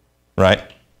 right?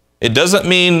 It doesn't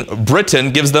mean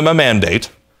Britain gives them a mandate,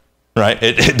 right?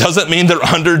 It doesn't mean they're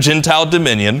under Gentile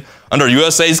dominion, under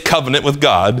USA's covenant with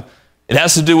God. It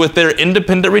has to do with their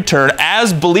independent return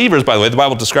as believers, by the way. The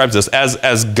Bible describes this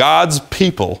as God's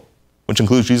people, which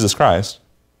includes Jesus Christ,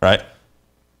 right?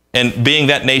 And being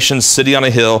that nation, city on a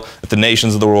hill, that the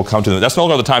nations of the world come to them. That's no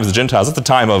longer the times of the Gentiles. That's the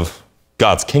time of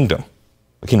God's kingdom,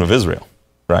 the kingdom of Israel,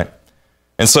 right?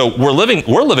 And so we're living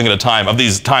in a time of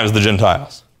these times of the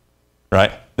Gentiles,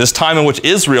 right? This time in which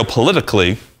Israel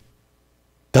politically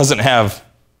doesn't have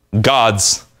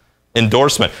God's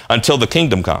endorsement until the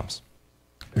kingdom comes.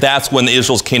 That's when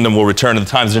Israel's kingdom will return and the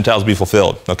times of the Gentiles will be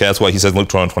fulfilled. Okay, that's why he says in Luke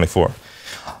 21:24.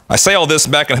 I say all this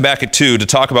back in Habakkuk 2 to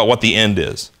talk about what the end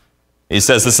is. He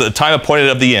says this is a time appointed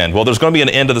of the end. Well, there's going to be an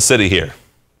end of the city here.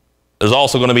 There's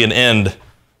also going to be an end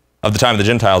of the time of the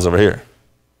Gentiles over here,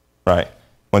 right?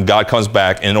 When God comes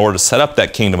back, in order to set up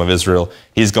that kingdom of Israel,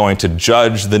 he's going to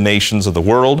judge the nations of the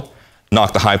world,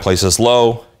 knock the high places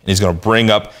low, and he's going to bring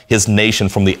up his nation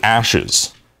from the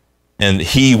ashes, and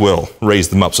he will raise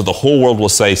them up. So the whole world will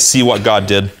say, see what God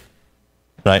did,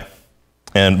 right?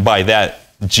 And by that,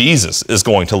 Jesus is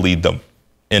going to lead them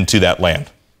into that land.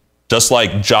 Just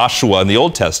like Joshua in the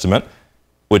Old Testament,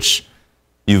 which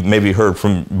you've maybe heard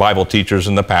from Bible teachers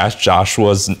in the past,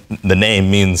 the name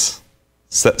means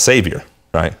Savior,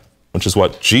 right? Which is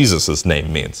what Jesus'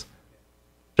 name means.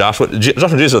 Joshua and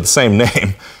Jesus are the same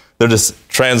name. They're just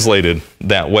translated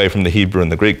that way from the Hebrew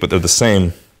and the Greek, but they're the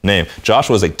same name.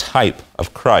 Joshua is a type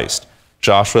of Christ.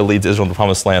 Joshua leads Israel in the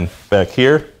promised land back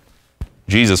here.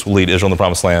 Jesus will lead Israel in the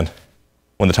promised land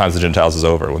when the times of the Gentiles is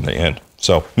over, when they end.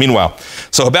 So, meanwhile,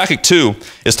 Habakkuk 2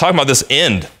 is talking about this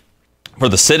end for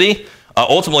the city,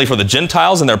 ultimately for the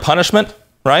Gentiles and their punishment,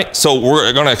 right? So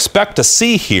we're going to expect to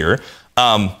see here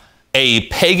a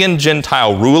pagan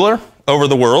Gentile ruler over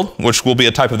the world, which will be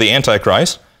a type of the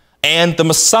Antichrist, and the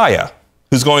Messiah,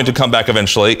 who's going to come back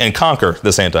eventually and conquer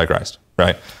this Antichrist,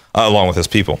 right, along with his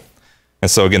people. And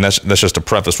so again, that's just to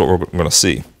preface what we're going to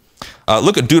see.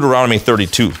 Look at Deuteronomy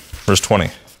 32, verse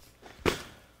 20.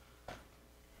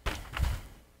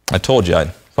 I told you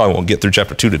I probably won't get through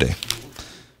chapter 2 today.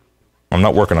 I'm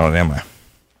not working on it, am I?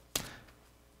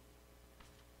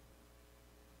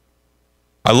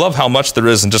 I love how much there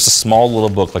is in just a small little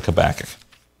book like Habakkuk.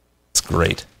 It's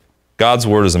great. God's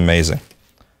word is amazing.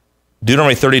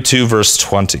 Deuteronomy 32, verse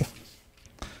 20.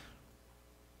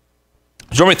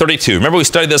 Deuteronomy 32. Remember we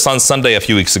studied this on Sunday a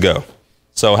few weeks ago.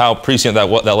 So how prescient that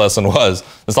lesson was.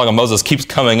 The Song of Moses keeps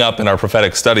coming up in our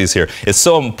prophetic studies here. It's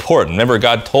so important. Remember,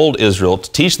 God told Israel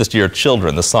to teach this to your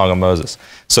children, the Song of Moses.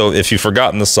 So if you've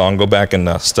forgotten the song, go back and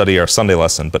study our Sunday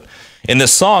lesson. But in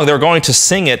this song, they're going to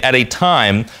sing it at a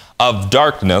time of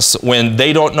darkness when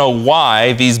they don't know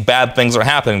why these bad things are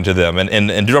happening to them. And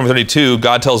in Deuteronomy 32,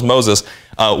 God tells Moses,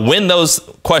 when those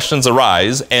questions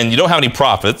arise, and you don't have any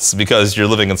prophets because you're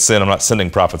living in sin, I'm not sending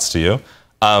prophets to you,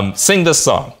 sing this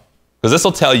song. Because this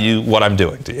will tell you what I'm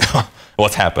doing to you,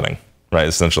 what's happening, right,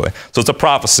 essentially. So it's a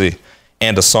prophecy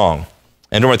and a song.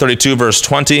 In Deuteronomy 32, verse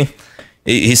 20,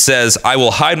 he says, I will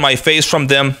hide my face from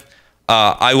them.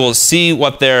 I will see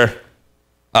what their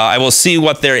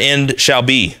end shall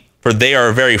be, for they are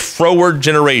a very froward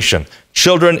generation,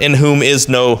 children in whom is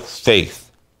no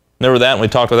faith. Remember that? We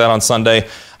talked about that on Sunday,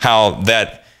 how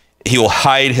that he will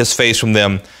hide his face from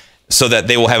them so that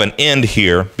they will have an end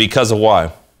here because of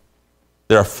why?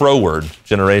 They're a froward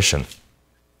generation,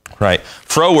 right?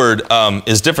 Froward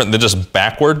is different than just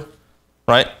backward,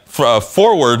 right?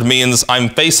 Forward means I'm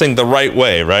facing the right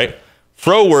way, right?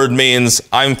 Froward means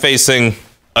I'm facing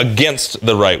against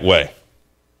the right way.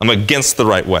 I'm against the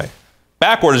right way.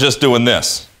 Backward is just doing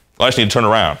this. I just need to turn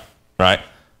around, right?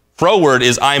 Froward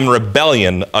is I'm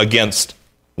rebellion against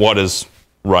what is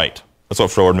right. That's what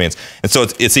froward means. And so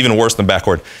it's even worse than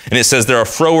backward. And it says they're a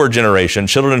froward generation,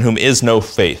 children in whom is no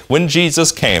faith. When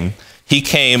Jesus came, he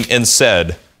came and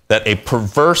said that a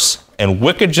perverse and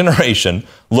wicked generation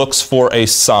looks for a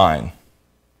sign,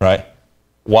 right?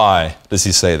 Why does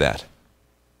he say that?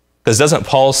 Because doesn't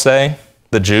Paul say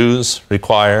the Jews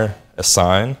require a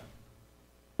sign?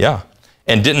 Yeah.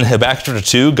 And didn't Habakkuk chapter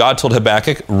 2, God told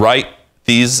Habakkuk, write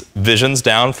these visions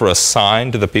down for a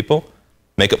sign to the people?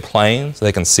 Make it plain so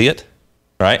they can see it?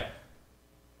 Right?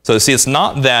 So see, it's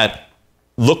not that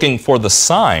looking for the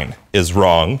sign is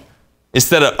wrong. It's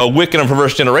that a wicked and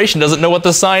perverse generation doesn't know what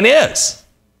the sign is.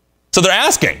 So they're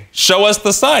asking, show us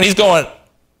the sign. He's going,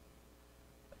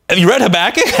 have you read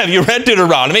Habakkuk? Have you read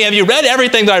Deuteronomy? Have you read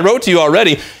everything that I wrote to you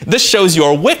already? This shows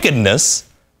your wickedness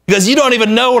because you don't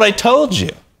even know what I told you.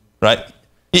 Right?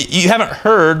 You haven't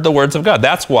heard the words of God.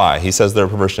 That's why he says they're a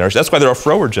perverse generation. That's why they're a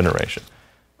froward generation.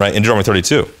 Right? In Deuteronomy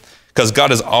 32. Because God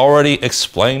has already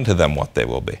explained to them what they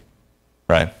will be,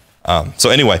 right? So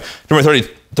anyway, Deuteronomy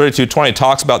 32:20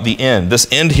 talks about the end. This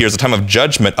end here is a time of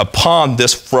judgment upon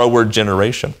this froward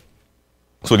generation,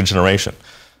 this wicked generation.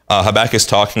 Habakkuk is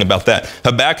talking about that.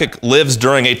 Habakkuk lives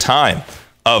during a time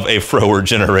of a froward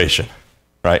generation,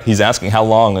 right? He's asking how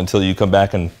long until you come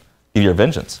back and give your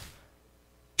vengeance.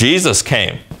 Jesus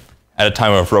came at a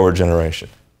time of a froward generation.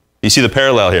 You see the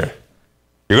parallel here.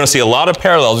 You're going to see a lot of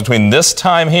parallels between this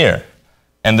time here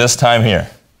and this time here.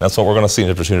 That's what we're going to see in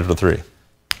chapter 2 and chapter 3.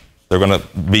 They're going to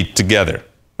be together,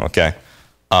 okay?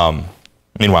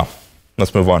 Meanwhile,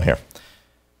 let's move on here.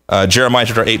 Jeremiah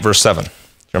chapter 8, verse 7.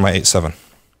 Jeremiah 8, 7.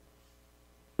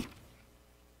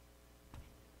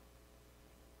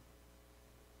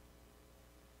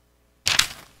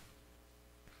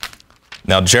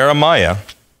 Now, Jeremiah,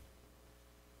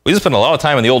 we spent a lot of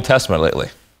time in the Old Testament lately.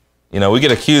 You know, we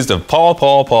get accused of Paul.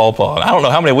 I don't know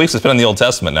how many weeks it's been in the Old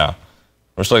Testament now.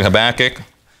 We're studying Habakkuk and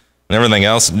everything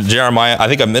else. Jeremiah, I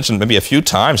think I've mentioned maybe a few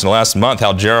times in the last month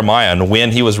how Jeremiah and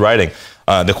when he was writing.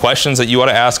 The questions that you ought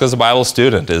to ask as a Bible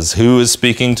student is who is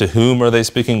speaking, to whom are they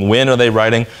speaking, when are they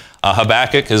writing?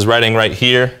 Habakkuk is writing right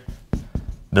here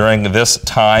during this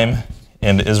time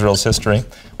in Israel's history.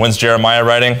 When's Jeremiah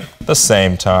writing? The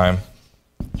same time.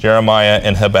 Jeremiah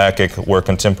and Habakkuk were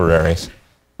contemporaries.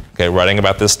 okay, writing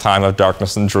about this time of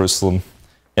darkness in Jerusalem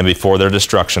and before their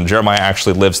destruction. Jeremiah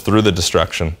actually lives through the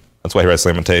destruction. That's why he writes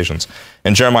Lamentations.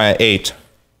 In Jeremiah 8,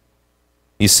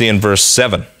 you see in verse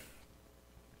 7,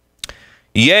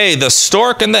 yea, the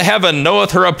stork in the heaven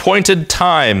knoweth her appointed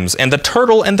times, and the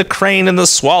turtle and the crane and the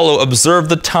swallow observe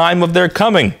the time of their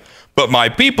coming. But my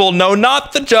people know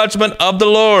not the judgment of the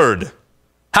Lord.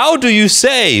 How do you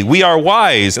say, we are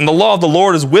wise, and the law of the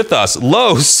Lord is with us?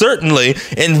 Lo, certainly,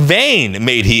 in vain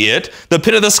made he it. The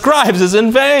pit of the scribes is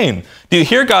in vain. Do you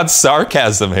hear God's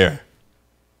sarcasm here?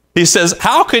 He says,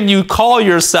 how can you call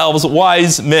yourselves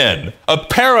wise men?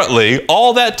 Apparently,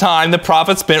 all that time the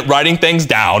prophet spent writing things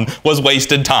down was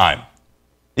wasted time.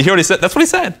 You hear what he said? That's what he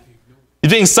said. He's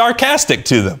being sarcastic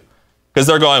to them because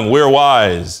they're going, we're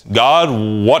wise. God,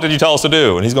 what did you tell us to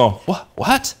do? And he's going,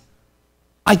 what?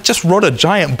 I just wrote a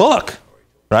giant book,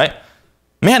 right?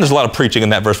 Man, there's a lot of preaching in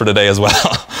that verse for today as well.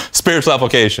 Spiritual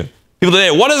application. People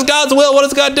today, what is God's will? What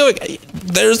is God doing?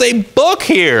 There's a book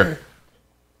here.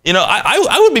 You know,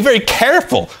 I would be very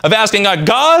careful of asking God,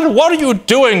 God, what are you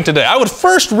doing today? I would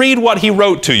first read what he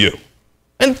wrote to you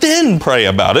and then pray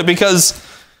about it, because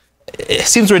it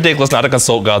seems ridiculous not to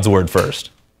consult God's word first.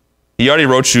 He already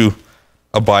wrote you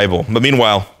a Bible. But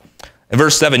meanwhile, in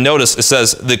verse 7, notice it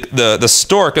says the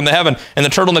stork in the heaven and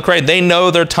the turtle in the crane, they know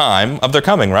their time of their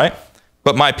coming, right?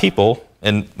 But my people,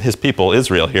 and his people,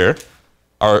 Israel here,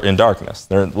 are in darkness.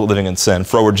 They're living in sin,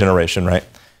 froward generation, right?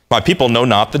 My people know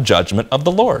not the judgment of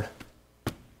the Lord.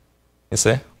 You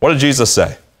see? What did Jesus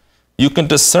say? You can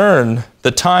discern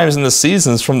the times and the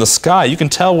seasons from the sky. You can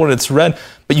tell when it's red,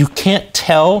 but you can't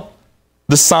tell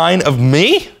the sign of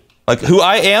me? Like who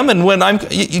I am and when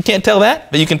you can't tell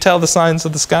that, but you can tell the signs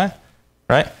of the sky,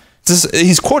 right?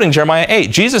 He's quoting Jeremiah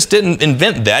 8. Jesus didn't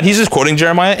invent that. He's just quoting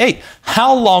Jeremiah 8.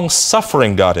 How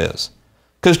long-suffering God is.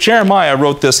 Because Jeremiah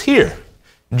wrote this here.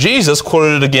 Jesus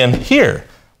quoted it again here.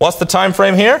 What's the time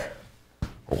frame here?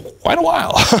 Quite a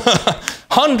while.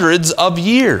 Hundreds of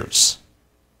years.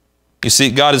 You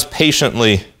see, God is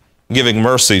patiently giving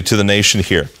mercy to the nation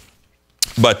here.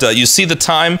 But you see the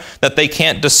time that they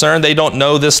can't discern. They don't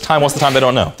know this time. What's the time they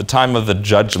don't know? The time of the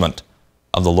judgment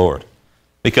of the Lord.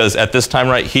 Because at this time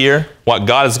right here, what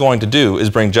God is going to do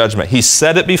is bring judgment. He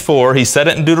said it before. He said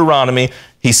it in Deuteronomy.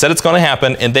 He said it's going to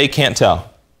happen, and they can't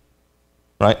tell.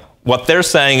 Right? What they're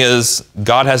saying is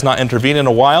God has not intervened in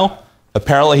a while.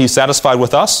 Apparently, he's satisfied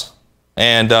with us,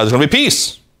 and there's going to be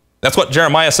peace. That's what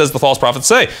Jeremiah says the false prophets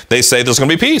say. They say there's going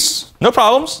to be peace. No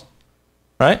problems.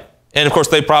 Right? And of course,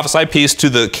 they prophesy peace to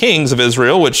the kings of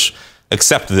Israel, which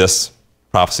accept this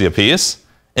prophecy of peace.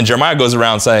 And Jeremiah goes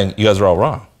around saying, you guys are all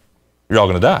wrong. You're all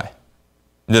going to die.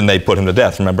 And then they put him to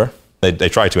death, remember? They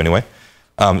try to anyway.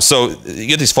 So you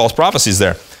get these false prophecies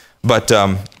there. But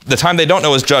the time they don't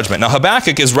know is judgment. Now,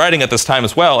 Habakkuk is writing at this time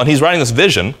as well, and he's writing this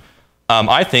vision.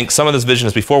 I think some of this vision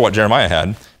is before what Jeremiah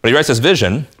had, but he writes this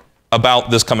vision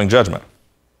about this coming judgment.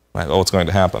 Right? Oh, what's going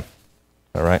to happen?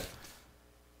 All right.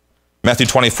 Matthew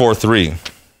 24:3.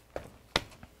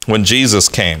 When Jesus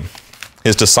came,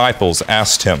 his disciples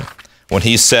asked him, when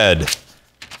he said,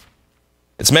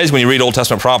 it's amazing when you read Old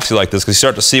Testament prophecy like this, because you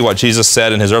start to see what Jesus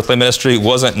said in his earthly ministry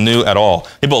wasn't new at all.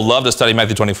 People love to study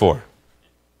Matthew 24.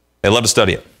 They love to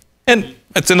study it. And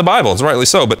it's in the Bible, it's rightly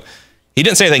so, but he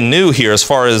didn't say anything new here as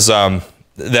far as that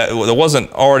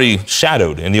wasn't already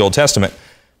shadowed in the Old Testament.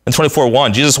 In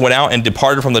 24:1, Jesus went out and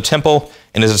departed from the temple,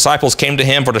 and his disciples came to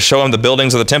him for to show him the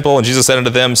buildings of the temple. And Jesus said unto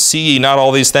them, see ye not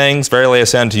all these things? Verily I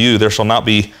say unto you, there shall not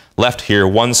be left here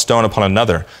one stone upon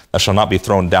another that shall not be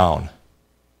thrown down.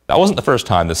 That wasn't the first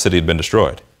time the city had been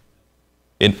destroyed.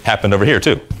 It happened over here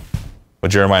too,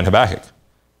 with Jeremiah and Habakkuk.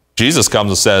 Jesus comes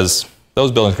and says,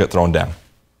 those buildings get thrown down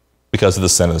because of the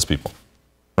sin of this people,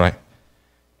 right?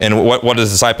 And what did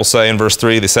his disciples say in verse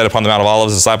 3? They said upon the Mount of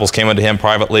Olives, the disciples came unto him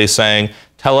privately, saying,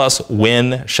 tell us,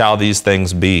 when shall these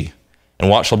things be? And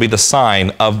what shall be the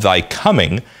sign of thy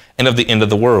coming and of the end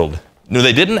of the world? No,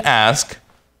 they didn't ask,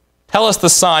 tell us the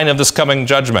sign of this coming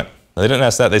judgment. They didn't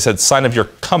ask that. They said, sign of your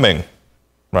coming,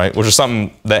 right? Which is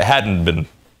something that hadn't been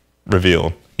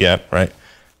revealed yet, right?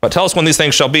 But tell us when these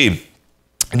things shall be.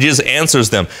 And Jesus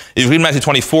answers them. If you read Matthew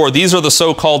 24, these are the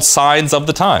so-called signs of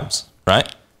the times,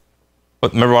 right?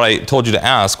 But remember what I told you to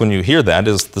ask when you hear that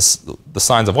is the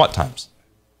signs of what times,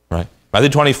 right? Matthew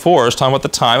 24 is talking about the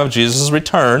time of Jesus'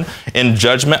 return and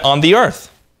judgment on the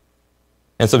earth.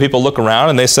 And so people look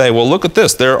around and they say, well, look at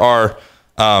this. There are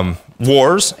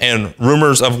wars and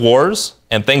rumors of wars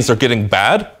and things are getting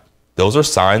bad. Those are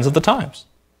signs of the times,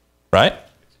 right?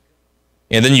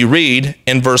 And then you read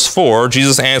in verse 4,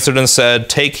 Jesus answered and said,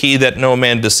 take heed that no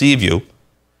man deceive you,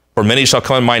 for many shall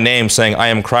come in my name, saying, I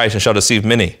am Christ, and shall deceive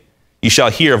many. Ye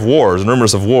shall hear of wars and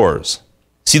rumors of wars.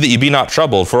 See that ye be not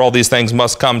troubled, for all these things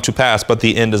must come to pass, but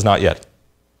the end is not yet.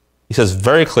 He says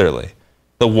very clearly,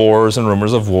 the wars and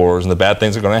rumors of wars and the bad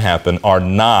things that are going to happen are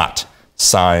not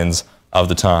signs of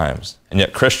the times. And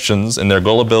yet Christians, in their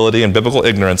gullibility and biblical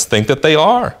ignorance, think that they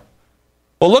are.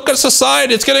 Well, look at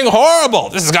society. It's getting horrible.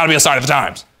 This has got to be a sign of the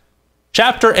times.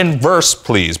 Chapter and verse,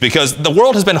 please, because the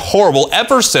world has been horrible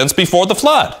ever since before the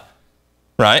flood,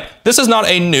 right? This is not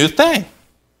a new thing,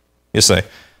 you see.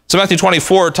 So Matthew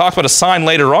 24 talks about a sign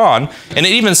later on, and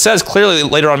it even says clearly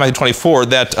later on in Matthew 24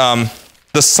 that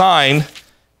the sign,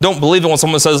 don't believe it when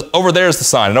someone says, over there's the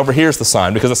sign and over here's the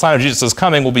sign, because the sign of Jesus'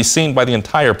 coming will be seen by the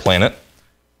entire planet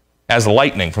as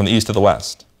lightning from the east to the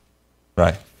west,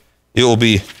 right? It will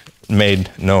be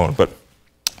made known. But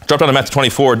drop down to Matthew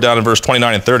 24, down in verse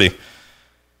 29 and 30. It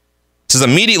says,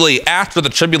 immediately after the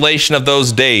tribulation of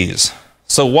those days.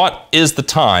 So what is the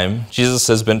time Jesus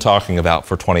has been talking about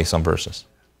for 20-some verses?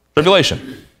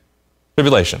 Tribulation.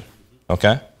 Tribulation,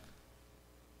 okay?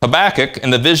 Habakkuk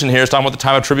in the vision here is talking about the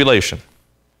time of tribulation.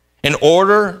 In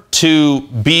order to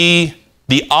be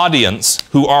the audience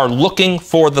who are looking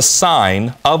for the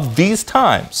sign of these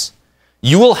times,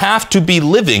 you will have to be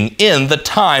living in the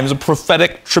times of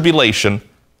prophetic tribulation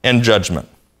and judgment,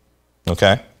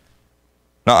 okay?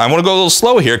 Now, I want to go a little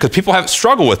slow here because people have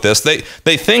struggled with this.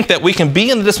 They think that we can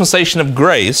be in the dispensation of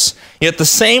grace, yet at the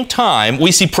same time,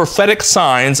 we see prophetic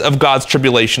signs of God's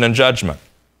tribulation and judgment,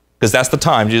 because that's the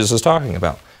time Jesus is talking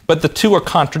about. But the two are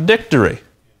contradictory.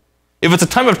 If it's a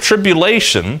time of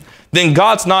tribulation, then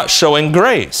God's not showing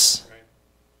grace.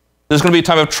 There's going to be a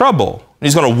time of trouble.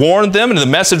 He's going to warn them, and the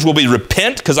message will be,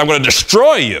 repent, because I'm going to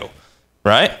destroy you,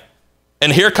 right?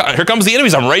 And here comes the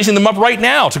enemies. I'm raising them up right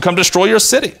now to come destroy your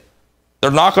city. They're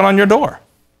knocking on your door,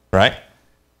 right?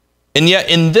 And yet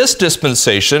in this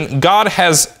dispensation, God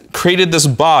has created this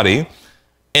body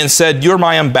and said, you're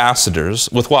my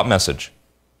ambassadors with what message?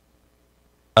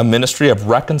 A ministry of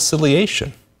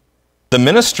reconciliation. The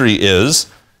ministry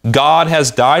is, God has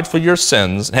died for your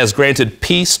sins and has granted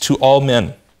peace to all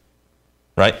men,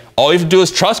 right? All you have to do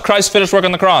is trust Christ's finished work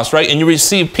on the cross, right? And you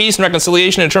receive peace and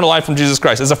reconciliation and eternal life from Jesus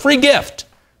Christ. It's a free gift.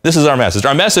 This is our message.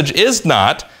 Our message is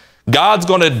not, God's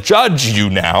going to judge you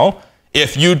now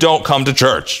if you don't come to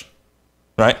church,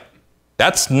 right?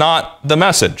 That's not the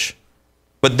message.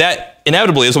 But that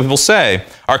inevitably is what people say.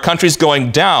 Our country's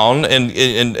going down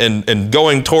and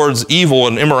going towards evil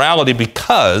and immorality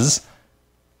because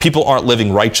people aren't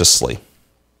living righteously,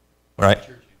 right?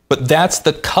 But that's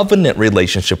the covenant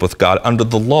relationship with God under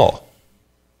the law.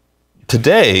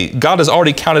 Today, God has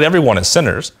already counted everyone as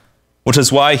sinners, which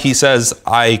is why he says,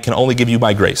 I can only give you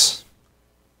my grace.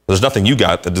 There's nothing you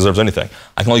got that deserves anything.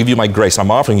 I can only give you my grace.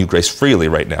 I'm offering you grace freely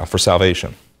right now for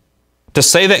salvation. To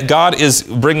say that God is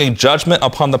bringing judgment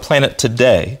upon the planet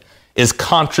today is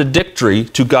contradictory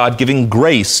to God giving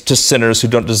grace to sinners who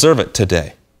don't deserve it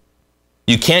today.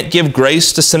 You can't give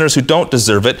grace to sinners who don't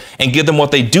deserve it and give them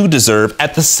what they do deserve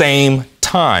at the same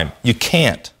time. You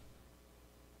can't.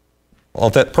 I'll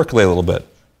let that percolate a little bit,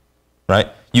 right?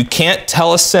 You can't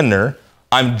tell a sinner,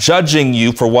 I'm judging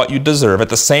you for what you deserve. At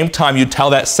the same time, you tell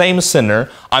that same sinner,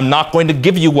 I'm not going to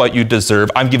give you what you deserve.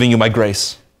 I'm giving you my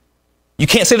grace. You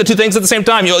can't say the two things at the same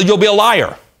time. You'll be a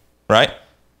liar, right?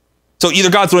 So either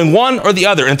God's doing one or the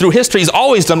other. And through history, he's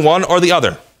always done one or the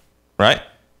other, right?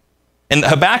 And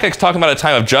Habakkuk's talking about a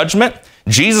time of judgment.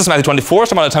 Jesus, Matthew 24, is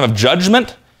talking about a time of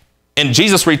judgment. And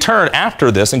Jesus returned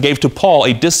after this and gave to Paul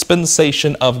a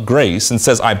dispensation of grace and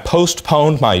says, I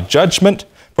postponed my judgment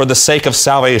for the sake of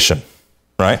salvation,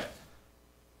 right?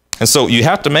 And so you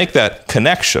have to make that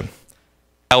connection,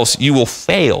 else you will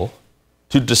fail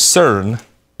to discern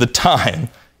the time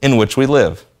in which we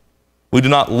live. We do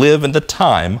not live in the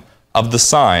time of the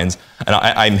signs. And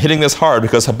I'm hitting this hard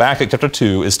because Habakkuk chapter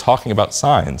 2 is talking about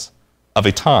signs of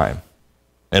a time,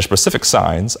 and specific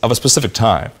signs of a specific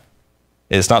time.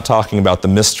 It's not talking about the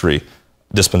mystery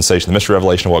dispensation, the mystery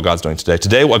revelation of what God's doing today.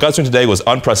 Today, what God's doing today was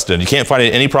unprecedented. You can't find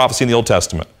any prophecy in the Old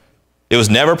Testament. It was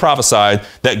never prophesied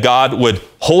that God would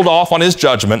hold off on his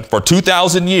judgment for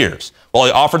 2,000 years while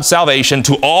he offered salvation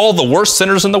to all the worst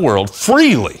sinners in the world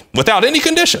freely, without any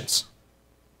conditions,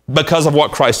 because of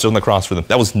what Christ did on the cross for them.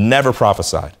 That was never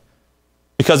prophesied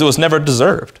because it was never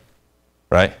deserved,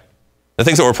 right? The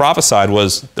things that were prophesied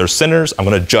was, they're sinners, I'm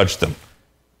going to judge them.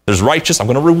 There's righteous, I'm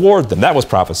going to reward them. That was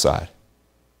prophesied.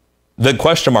 The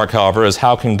question mark, however, is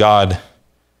how can God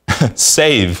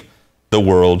save the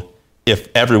world if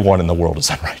everyone in the world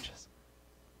is unrighteous?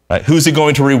 Right? Who's he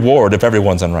going to reward if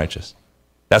everyone's unrighteous?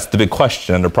 That's the big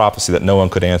question under prophecy that no one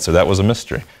could answer. That was a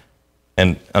mystery.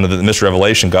 And under the mystery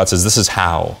revelation, God says, this is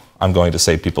how I'm going to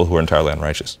save people who are entirely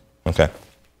unrighteous. Okay.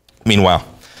 Meanwhile,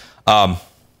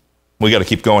 we got to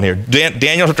keep going here.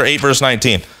 Daniel chapter 8, verse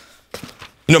 19.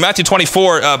 You know, Matthew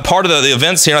 24, part of the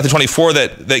events here in Matthew 24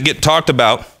 that get talked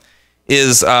about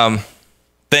is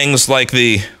things like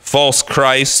the false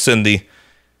Christ and the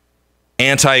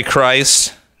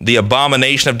Antichrist, the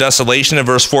abomination of desolation. In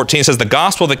verse 14 it says, the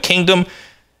gospel of the kingdom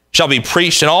shall be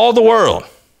preached in all the world.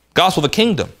 Gospel of the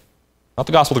kingdom, not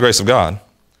the gospel of the grace of God.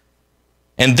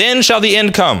 And then shall the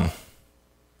end come,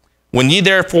 when ye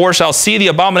therefore shall see the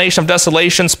abomination of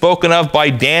desolation spoken of by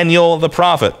Daniel the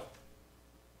prophet.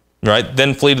 Right?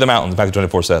 Then flee to the mountains, Matthew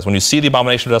 24 says, when you see the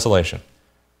abomination of desolation.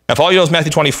 Now, if all you know is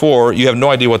Matthew 24, you have no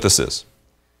idea what this is,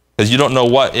 because you don't know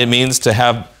what it means to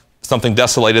have something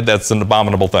desolated that's an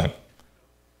abominable thing.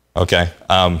 Okay?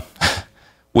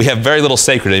 We have very little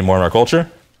sacred anymore in our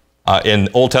culture. In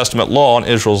Old Testament law, in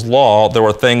Israel's law, there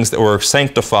were things that were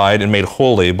sanctified and made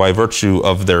holy by virtue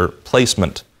of their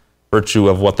placement, virtue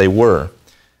of what they were.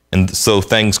 And so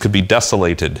things could be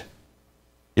desolated,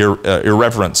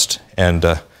 irreverenced,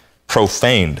 and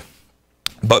profaned.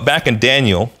 But back in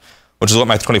Daniel, which is what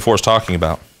Matthew 24 is talking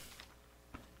about,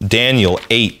 Daniel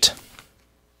 8,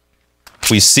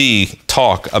 we see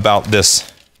talk about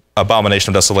this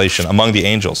abomination of desolation among the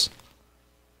angels.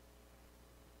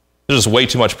 There's just way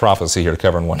too much prophecy here to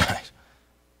cover in one night.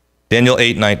 Daniel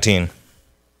 8:19.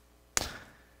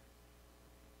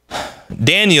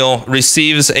 Daniel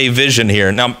receives a vision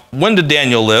here. Now, when did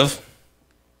Daniel live?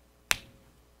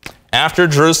 After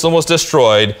Jerusalem was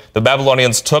destroyed, the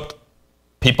Babylonians took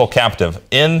people captive.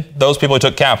 In those people who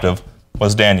took captive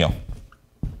was Daniel.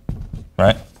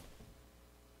 Right?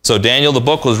 So Daniel, the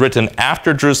book, was written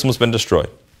after Jerusalem has been destroyed.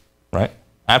 Right?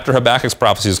 After Habakkuk's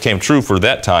prophecies came true for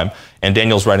that time, and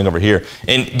Daniel's writing over here.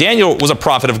 And Daniel was a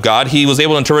prophet of God. He was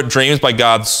able to interpret dreams by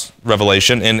God's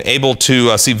revelation and able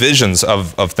to see visions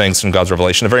of things from God's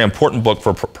revelation, a very important book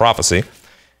for prophecy.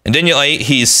 In Daniel 8,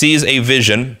 he sees a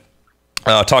vision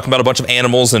talking about a bunch of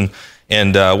animals and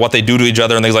what they do to each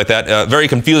other and things like that. Very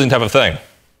confusing type of thing.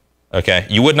 Okay,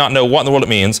 you would not know what in the world it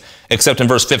means, except in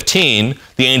verse 15,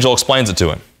 the angel explains it to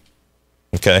him.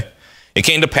 Okay. It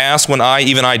came to pass when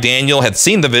even I, Daniel, had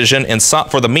seen the vision and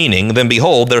sought for the meaning, then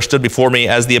behold, there stood before me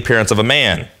as the appearance of a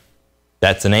man.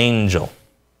 That's an angel,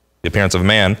 the appearance of a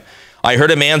man. I heard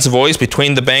a man's voice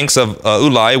between the banks of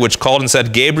Ulai, which called and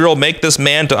said, Gabriel, make this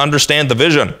man to understand the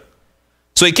vision.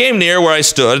 So he came near where I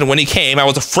stood, and when he came, I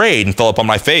was afraid and fell upon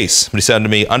my face. But he said unto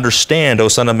me, understand, O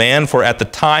son of man, for at the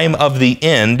time of the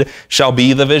end shall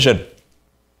be the vision.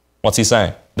 What's he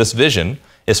saying? This vision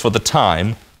is for the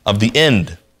time of the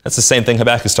end. That's the same thing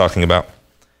Habakkuk is talking about.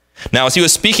 Now, as he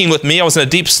was speaking with me, I was in a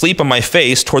deep sleep on my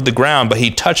face toward the ground, but he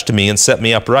touched me and set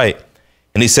me upright.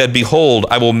 And he said, behold,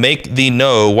 I will make thee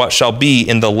know what shall be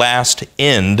in the last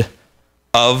end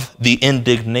of the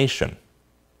indignation.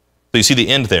 So you see the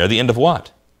end there. The end of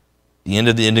what? The end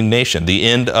of the indignation, the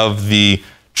end of the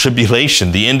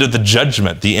tribulation, the end of the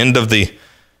judgment, the end of the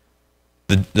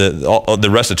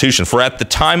restitution. For at the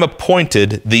time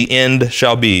appointed, the end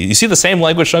shall be. You see the same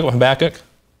language of Habakkuk?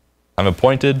 I'm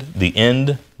appointed, the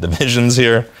end, the visions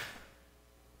here.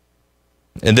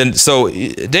 And then, so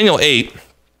Daniel 8,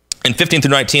 in 15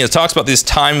 through 19, it talks about these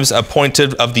times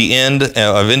appointed of the end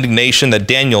of indignation that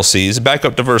Daniel sees. Back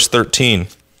up to verse 13.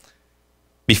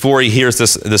 Before he hears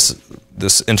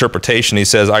this interpretation, he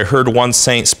says, I heard one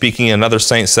saint speaking, and another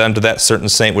saint said unto that certain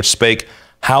saint which spake,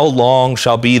 how long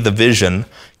shall be the vision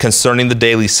concerning the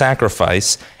daily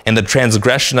sacrifice and the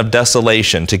transgression of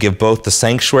desolation, to give both the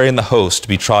sanctuary and the host to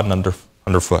be trodden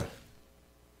underfoot?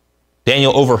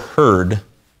 Daniel overheard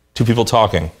two people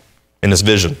talking in this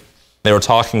vision. They were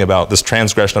talking about this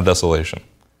transgression of desolation.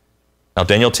 Now,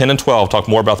 Daniel 10 and 12 talk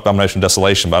more about the abomination of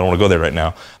desolation, but I don't want to go there right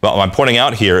now. But what I'm pointing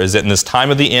out here is that in this time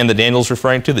of the end that Daniel's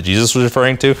referring to, that Jesus was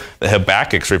referring to, that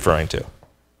Habakkuk's referring to.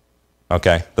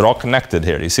 Okay, they're all connected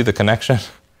here. Do you see the connection?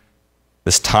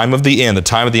 This time of the end of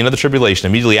the tribulation,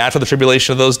 immediately after the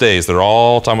tribulation of those days, they're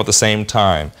all talking about the same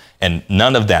time. And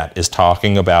none of that is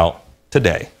talking about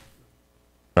today.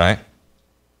 Right?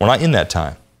 We're not in that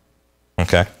time.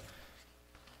 Okay?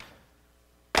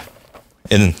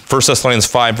 In 1 Thessalonians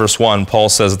 5, verse 1, Paul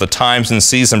says, the times and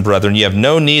season, brethren, ye have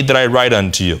no need that I write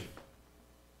unto you.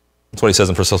 That's what he says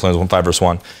in 1 Thessalonians 5, verse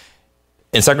 1.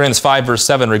 In 2 Corinthians 5, verse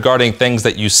 7, regarding things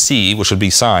that you see, which would be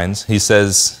signs, he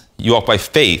says, you walk by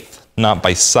faith, not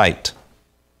by sight,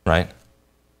 right?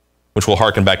 Which will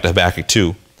hearken back to Habakkuk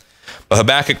 2. But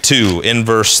Habakkuk 2, in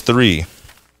verse 3,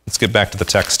 let's get back to the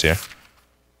text here.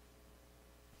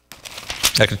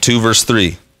 Habakkuk 2, verse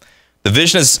 3. The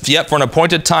vision is yet for an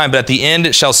appointed time, but at the end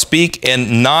it shall speak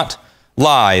and not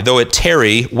lie. Though it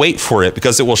tarry, wait for it,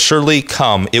 because it will surely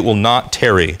come. It will not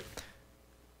tarry.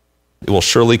 It will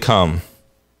surely come.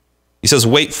 He says,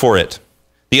 wait for it.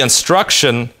 The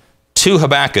instruction to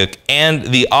Habakkuk and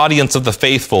the audience of the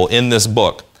faithful in this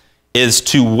book is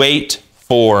to wait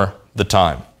for the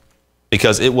time,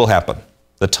 because it will happen.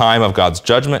 The time of God's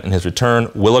judgment and his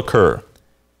return will occur.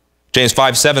 James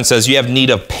 5:7 says, you have need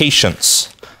of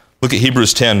patience. Look at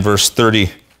Hebrews 10, verse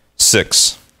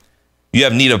 36. You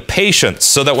have need of patience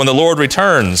so that when the Lord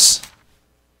returns,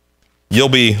 you'll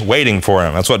be waiting for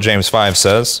him. That's what James 5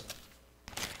 says.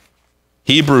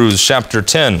 Hebrews chapter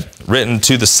 10, written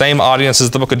to the same audience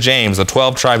as the book of James, the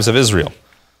 12 tribes of Israel.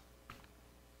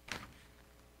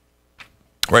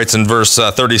 Writes in verse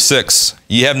 36,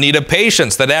 you have need of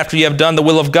patience that after you have done the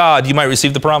will of God, you might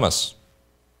receive the promise.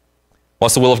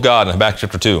 What's the will of God in Habakkuk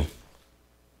chapter 2?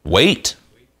 Wait.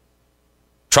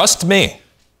 Trust me,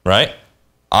 right?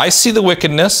 I see the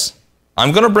wickedness.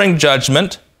 I'm going to bring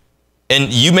judgment.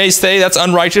 And you may say that's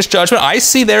unrighteous judgment. I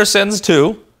see their sins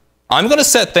too. I'm going to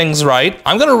set things right.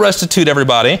 I'm going to restitute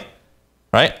everybody,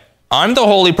 right? I'm the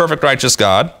holy, perfect, righteous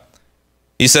God.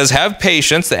 He says, have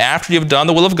patience that after you've done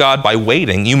the will of God by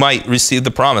waiting, you might receive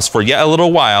the promise. For yet a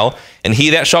little while, and he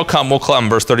that shall come will come,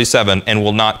 verse 37, and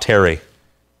will not tarry.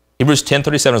 Hebrews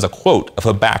 10:37 is a quote of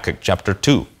Habakkuk chapter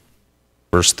 2,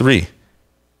 verse 3.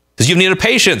 Because you've needed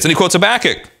patience, and he quotes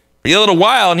Habakkuk. For yet a little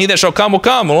while, and he that shall come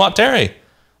and will not tarry.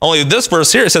 Only this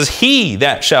verse here, it says, he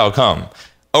that shall come.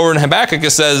 Over in Habakkuk,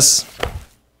 it says,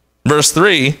 verse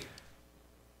 3,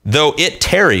 though it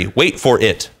tarry, wait for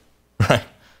it. Right?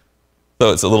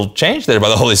 So it's a little change there by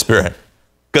the Holy Spirit.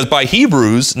 Because by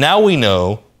Hebrews, now we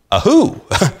know a who.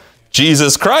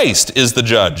 Jesus Christ is the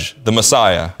judge, the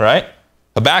Messiah, right?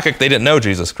 Habakkuk, they didn't know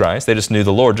Jesus Christ. They just knew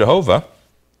the Lord Jehovah.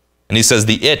 And he says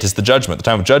the it is the judgment, the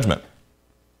time of judgment.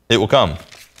 It will come.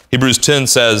 Hebrews 10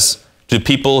 says, to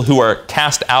people who are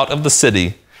cast out of the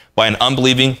city by an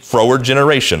unbelieving froward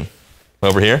generation,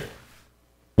 over here,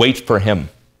 wait for him.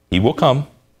 He will come.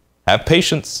 Have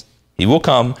patience. He will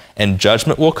come, and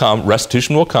judgment will come.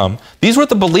 Restitution will come. These were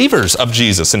the believers of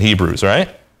Jesus in Hebrews, right?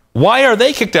 Why are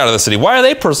they kicked out of the city? Why are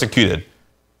they persecuted?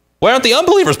 Why aren't the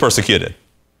unbelievers persecuted?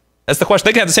 That's the question.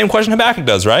 They can have the same question Habakkuk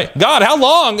does, right? God, how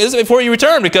long is it before you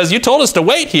return? Because you told us to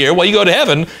wait here while you go to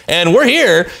heaven, and we're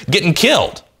here getting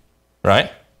killed,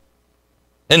 right?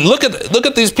 And look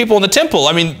at these people in the temple.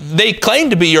 I mean, they claim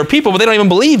to be your people, but they don't even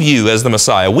believe you as the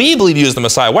Messiah. We believe you as the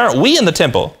Messiah. Why aren't we in the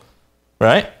temple,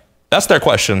 right? That's their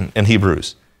question in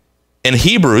Hebrews. In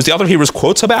Hebrews, the author of Hebrews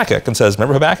quotes Habakkuk and says,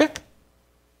 remember Habakkuk?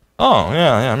 Oh,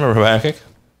 yeah, I remember Habakkuk.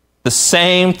 The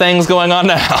same thing's going on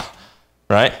now,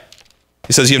 right?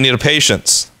 He says, you have need of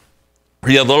patience. For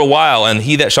yet a little while, and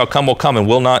he that shall come will come and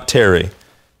will not tarry.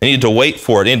 They need to wait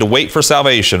for it. They need to wait for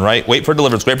salvation, right? Wait for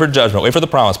deliverance, wait for judgment, wait for the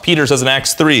promise. Peter says in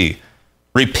Acts 3,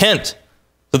 repent,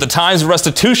 that the times of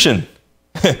restitution,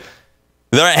 they're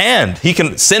at hand. He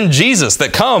can send Jesus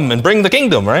that come and bring the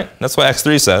kingdom, right? That's what Acts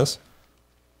 3 says.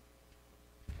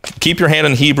 Keep your hand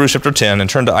in Hebrews chapter 10 and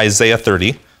turn to Isaiah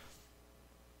 30.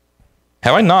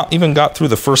 Have I not even got through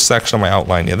the first section of my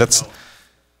outline yet? That's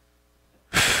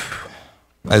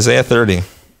Isaiah 30.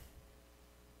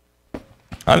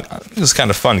 It's kind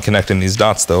of fun connecting these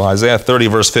dots, though. Isaiah 30,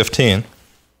 verse 15.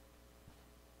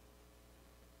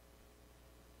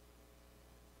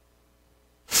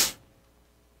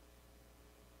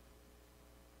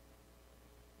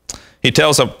 He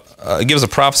gives a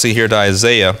prophecy here to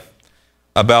Isaiah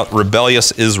about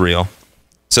rebellious Israel.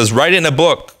 It says, write it in a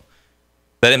book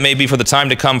that it may be for the time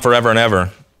to come forever and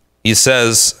ever. He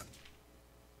says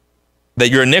that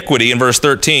your iniquity, in verse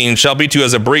 13, shall be to you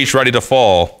as a breach ready to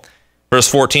fall. Verse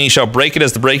 14, he shall break it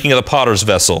as the breaking of the potter's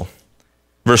vessel.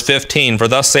 Verse 15, for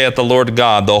thus saith the Lord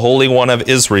God, the Holy One of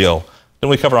Israel.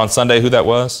 Didn't we cover on Sunday who that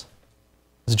was?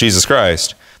 It's Jesus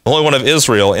Christ. The Holy One of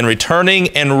Israel, in returning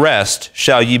and rest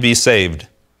shall ye be saved.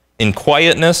 In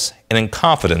quietness and in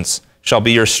confidence shall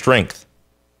be your strength.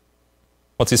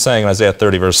 What's he saying in Isaiah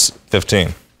 30, verse 15?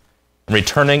 In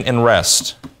returning and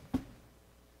rest.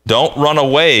 Don't run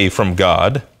away from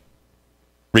God.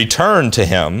 Return to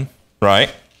him,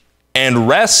 right? And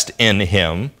rest in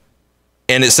him.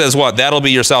 And it says what? That'll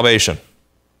be your salvation,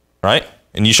 right?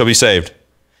 And you shall be saved.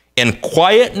 In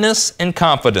quietness and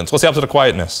confidence. What's the opposite of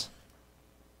quietness?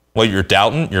 Well, you're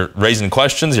doubting, you're raising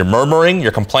questions, you're murmuring,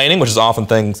 you're complaining, which is often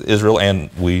things Israel and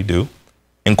we do.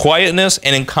 In quietness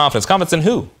and in confidence. Confidence in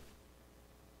who?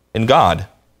 In God,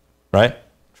 right?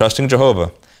 Trusting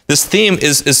Jehovah. This theme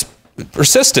is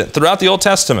persistent throughout the Old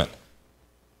Testament.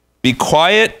 Be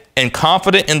quiet and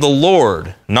confident in the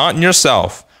Lord, not in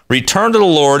yourself. Return to the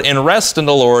Lord and rest in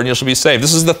the Lord, and you shall be saved.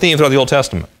 This is the theme throughout the Old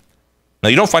Testament. Now,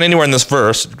 you don't find anywhere in this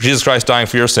verse Jesus Christ dying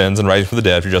for your sins and rising from the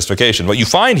dead for your justification. But you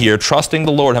find here trusting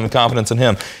the Lord, having confidence in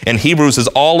him. And Hebrews is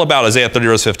all about Isaiah 30,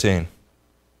 verse 15.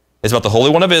 It's about the Holy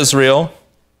One of Israel.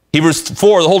 Hebrews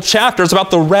 4, the whole chapter is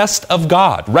about the rest of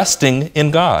God, resting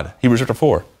in God. Hebrews chapter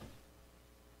 4.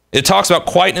 It talks about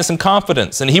quietness and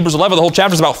confidence. In Hebrews 11, the whole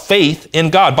chapter is about faith in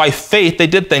God. By faith, they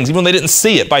did things. Even when they didn't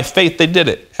see it, by faith, they did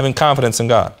it, having confidence in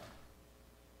God.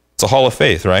 It's a hall of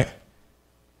faith, right?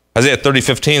 Isaiah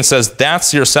 30:15 says,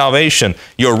 that's your salvation.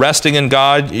 You're resting in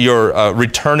God. You're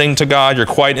returning to God. Your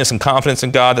quietness and confidence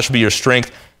in God, that should be your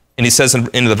strength. And he says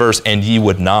in the verse, and ye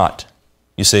would not.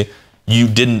 You see, you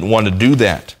didn't want to do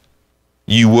that.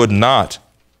 You would not.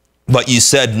 But you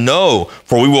said, no,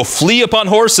 for we will flee upon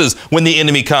horses when the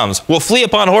enemy comes. We'll flee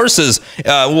upon horses.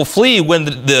 We'll flee when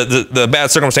the bad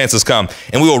circumstances come.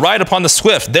 And we will ride upon the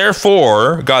swift.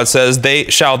 Therefore, God says, they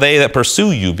that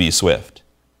pursue you be swift.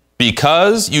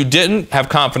 Because you didn't have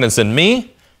confidence in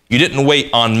me, you didn't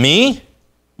wait on me,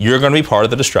 you're going to be part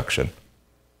of the destruction.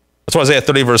 That's what Isaiah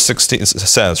 30 verse 16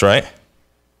 says, right?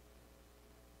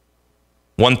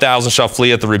 1,000 shall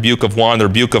flee at the rebuke of one, the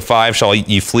rebuke of 5 shall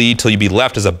ye flee till you be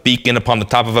left as a beacon upon the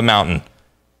top of a mountain.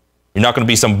 You're not going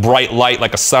to be some bright light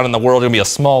like a sun in the world. You're going to be a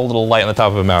small little light on the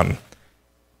top of a mountain.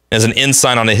 As an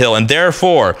ensign on a hill. And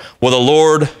therefore will the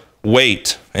Lord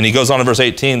wait. And he goes on in verse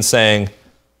 18 saying,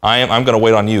 I'm going to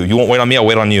wait on you. You won't wait on me, I'll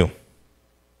wait on you.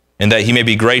 And that he may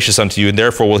be gracious unto you, and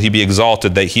therefore will he be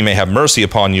exalted, that he may have mercy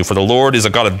upon you. For the Lord is a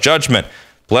God of judgment.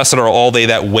 Blessed are all they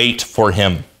that wait for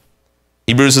him.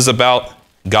 Hebrews is about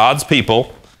God's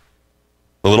people,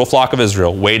 the little flock of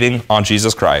Israel, waiting on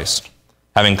Jesus Christ,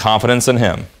 having confidence in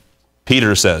him.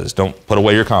 Peter says, don't put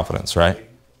away your confidence, right?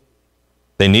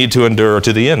 They need to endure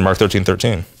to the end, Mark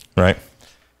 13:13, right?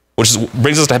 Which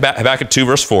brings us to Habakkuk 2,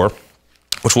 verse 4,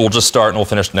 which we'll just start and we'll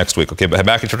finish next week. Okay, but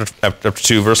Habakkuk chapter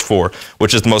 2, verse 4,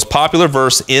 which is the most popular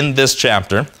verse in this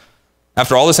chapter.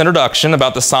 After all this introduction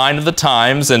about the sign of the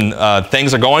times and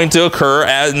things are going to occur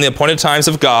in the appointed times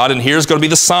of God, and here's going to be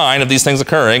the sign of these things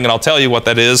occurring, and I'll tell you what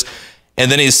that is.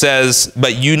 And then he says,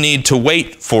 but you need to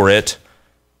wait for it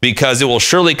because it will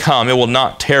surely come. It will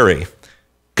not tarry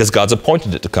because God's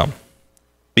appointed it to come.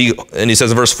 And he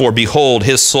says in verse 4, behold,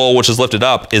 his soul which is lifted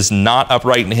up is not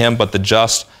upright in him, but the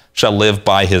just shall live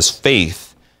by his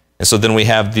faith. And so then we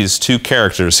have these two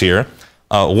characters here.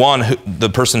 One, the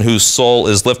person whose soul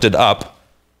is lifted up,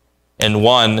 and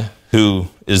one who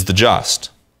is the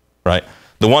just, right?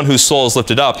 The one whose soul is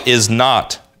lifted up is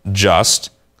not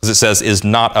just, because it says is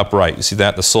not upright. You see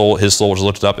that? His soul which is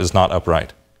lifted up is not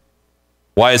upright.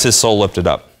 Why is his soul lifted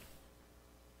up?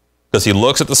 Because he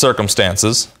looks at the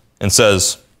circumstances and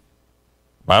says,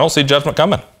 I don't see judgment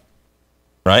coming,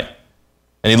 right?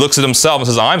 And he looks at himself and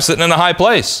says, I'm sitting in a high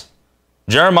place.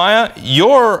 Jeremiah,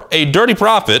 you're a dirty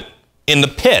prophet in the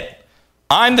pit.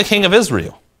 I'm the king of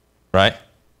Israel, right?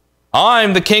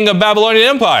 I'm the king of Babylonian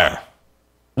Empire.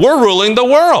 We're ruling the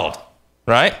world,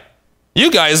 right?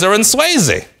 You guys are in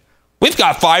Swayze. We've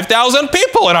got 5,000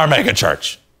 people in our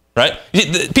megachurch, right?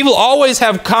 People always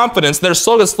have confidence. Their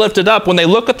soul gets lifted up when they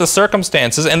look at the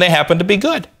circumstances and they happen to be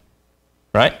good,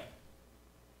 right?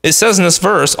 It says in this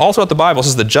verse, all throughout the Bible, it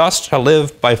says the just shall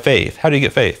live by faith. How do you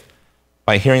get faith?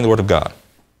 By hearing the word of God,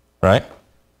 right?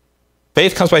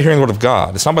 Faith comes by hearing the word of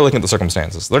God. It's not by looking at the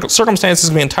circumstances. The circumstances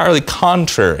can be entirely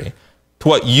contrary to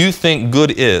what you think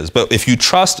good is. But if you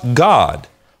trust God,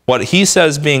 what he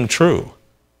says being true,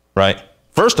 right?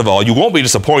 First of all, you won't be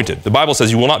disappointed. The Bible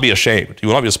says you will not be ashamed. You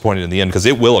will not be disappointed in the end because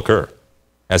it will occur.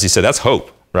 As he said, that's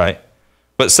hope, right?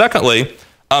 But secondly,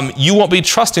 you won't be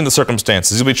trusting the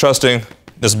circumstances. You'll be trusting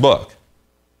this book,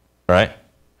 right?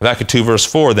 Habakkuk 2 verse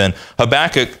 4 then.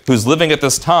 Habakkuk, who's living at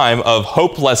this time of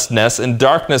hopelessness and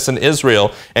darkness in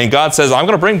Israel, and God says, I'm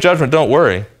going to bring judgment, don't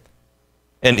worry.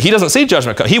 And he doesn't see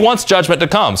judgment come. He wants judgment to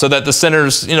come so that the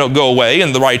sinners, go away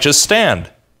and the righteous stand.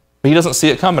 But he doesn't see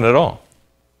it coming at all,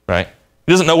 right?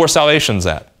 He doesn't know where salvation's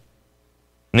at.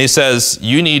 And he says,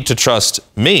 you need to trust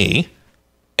me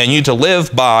and you need to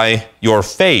live by your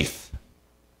faith,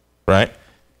 right?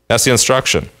 That's the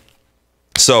instruction.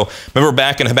 So remember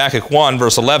back in Habakkuk 1,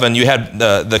 verse 11, you had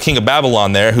the king of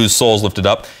Babylon there whose soul is lifted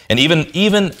up. And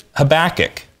even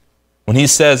Habakkuk, when he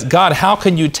says, God, how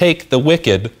can you take the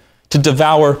wicked to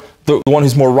devour the one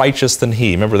who's more righteous than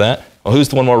he? Remember that? Well, who's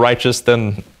the one more righteous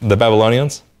than the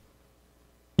Babylonians?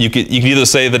 You could either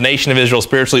say the nation of Israel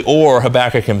spiritually or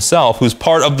Habakkuk himself, who's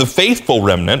part of the faithful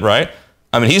remnant, right?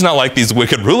 I mean, he's not like these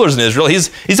wicked rulers in Israel.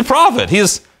 He's a prophet.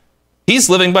 He's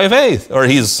living by faith, or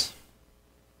he's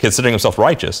considering himself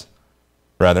righteous,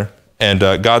 rather. And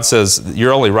God says,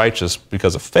 you're only righteous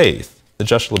because of faith. The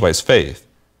just shall live by his faith.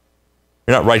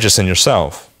 You're not righteous in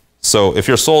yourself. So if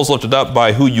your soul's lifted up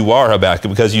by who you are, Habakkuk,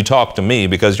 because you talk to me,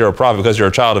 because you're a prophet, because you're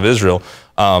a child of Israel,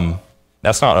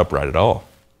 that's not upright at all,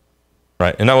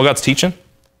 right? Isn't that what God's teaching?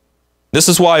 This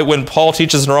is why when Paul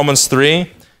teaches in Romans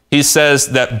 3, he says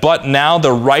that, but now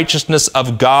the righteousness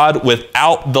of God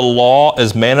without the law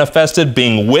is manifested,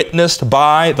 being witnessed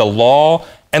by the law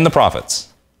and the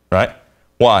prophets, right?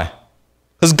 Why?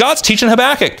 Because God's teaching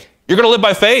Habakkuk. You're going to live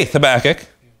by faith, Habakkuk.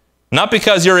 Not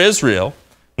because you're Israel,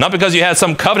 not because you had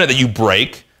some covenant that you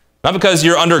break, not because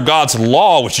you're under God's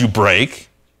law, which you break,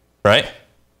 right?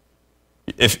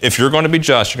 If you're going to be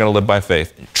just, you're going to live by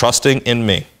faith, trusting in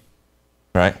me,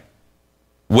 right?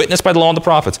 Witnessed by the law and the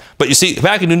prophets. But you see,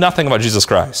 Habakkuk knew nothing about Jesus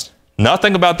Christ,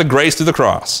 nothing about the grace through the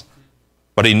cross,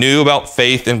 but he knew about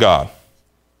faith in God,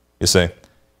 you see.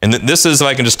 And this is, if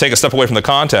I can just take a step away from the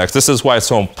context, this is why it's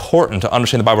so important to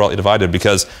understand the Bible rightly divided,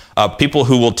 because people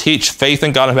who will teach faith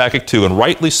in God in Habakkuk 2, and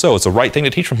rightly so, it's the right thing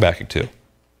to teach from Habakkuk 2,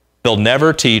 they'll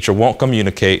never teach or won't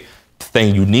communicate the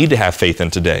thing you need to have faith in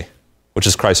today, which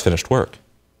is Christ's finished work.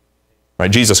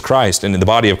 Right? Jesus Christ and in the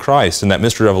body of Christ and that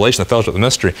mystery of revelation, the fellowship of the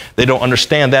mystery, they don't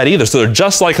understand that either. So they're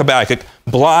just like Habakkuk,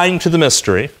 blind to the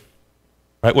mystery,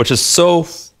 right? Which is so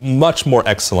much more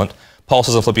excellent. Paul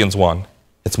says in Philippians 1,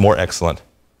 it's more excellent.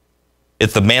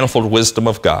 It's the manifold wisdom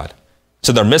of God.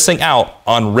 So they're missing out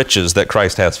on riches that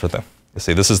Christ has for them. You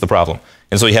see, this is the problem.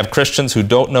 And so you have Christians who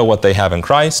don't know what they have in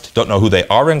Christ, don't know who they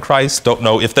are in Christ, don't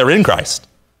know if they're in Christ,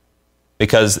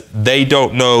 because they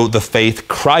don't know the faith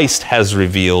Christ has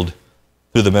revealed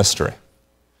through the mystery.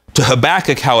 To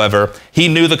Habakkuk, however, he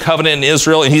knew the covenant in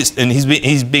Israel, and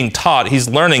he's being taught, he's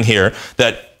learning here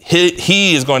that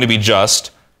he is going to be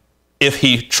just if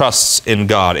he trusts in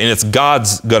God. And it's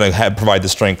God's going to provide the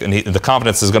strength, and the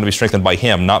confidence is going to be strengthened by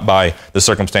him, not by the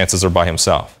circumstances or by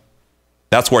himself.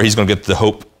 That's where he's going to get the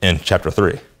hope in chapter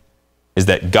 3, is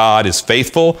that God is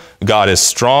faithful, God is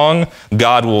strong,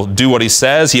 God will do what he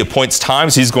says, he appoints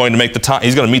times, he's going to make the time,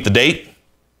 he's going to meet the date,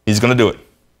 he's going to do it,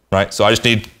 right? So I just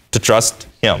need to trust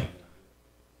him,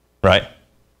 right?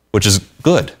 Which is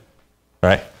good,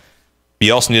 right? But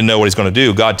you also need to know what he's going to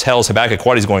do. God tells Habakkuk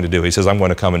what he's going to do. He says, I'm going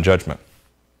to come in judgment.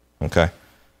 Okay?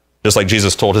 Just like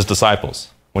Jesus told his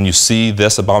disciples, when you see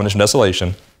this abomination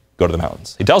desolation, go to the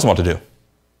mountains. He tells them what to do.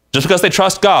 Just because they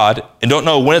trust God and don't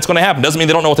know when it's going to happen doesn't mean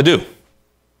they don't know what to do.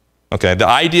 Okay? The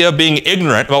idea of being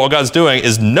ignorant about what God's doing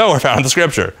is nowhere found in the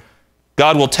Scripture.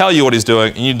 God will tell you what he's doing,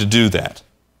 and you need to do that.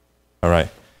 All right?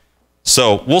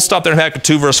 So we'll stop there in Habakkuk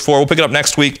 2, verse 4. We'll pick it up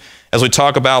next week as we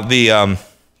talk about the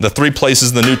 3 places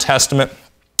in the New Testament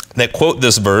that quote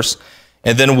this verse,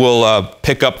 and then we'll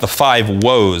pick up the 5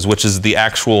 woes, which is the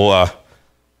actual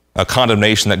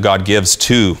condemnation that God gives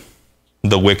to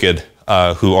the wicked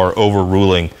who are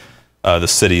overruling the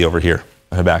city over here,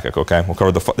 Habakkuk, okay? We'll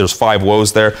cover there's 5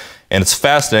 woes there, and it's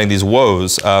fascinating, these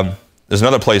woes. There's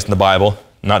another place in the Bible,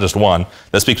 not just one,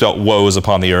 that speaks about woes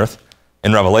upon the earth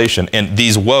in Revelation, and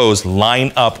these woes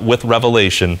line up with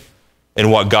Revelation and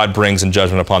what God brings in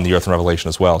judgment upon the earth in Revelation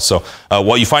as well. So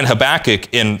while you find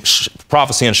Habakkuk in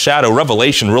prophecy and shadow,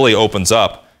 Revelation really opens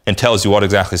up and tells you what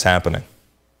exactly is happening.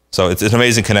 So it's an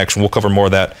amazing connection. We'll cover more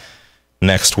of that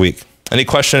next week. Any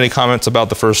question, any comments about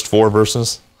the first 4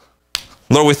 verses?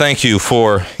 Lord, we thank you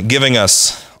for giving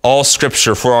us all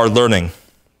Scripture for our learning,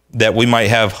 that we might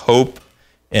have hope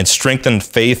and strengthened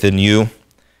faith in you.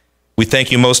 We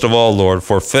thank you most of all, Lord,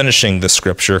 for finishing the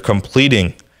Scripture,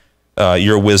 completing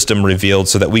your wisdom revealed,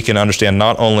 so that we can understand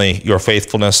not only your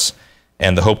faithfulness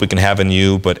and the hope we can have in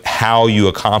you, but how you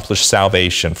accomplish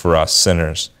salvation for us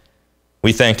sinners.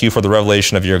 We thank you for the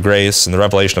revelation of your grace and the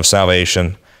revelation of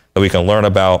salvation that we can learn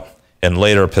about in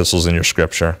later epistles in your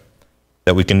Scripture,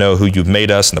 that we can know who you've made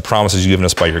us and the promises you've given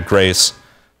us by your grace,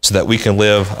 so that we can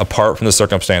live apart from the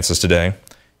circumstances today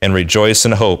and rejoice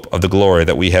in hope of the glory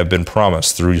that we have been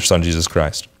promised through your Son, Jesus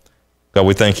Christ. God,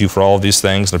 we thank you for all of these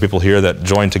things, and the people here that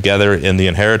join together in the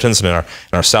inheritance and in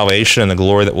our salvation and the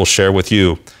glory that we'll share with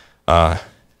you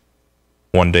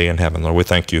one day in heaven. Lord, we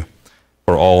thank you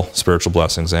for all spiritual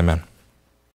blessings. Amen.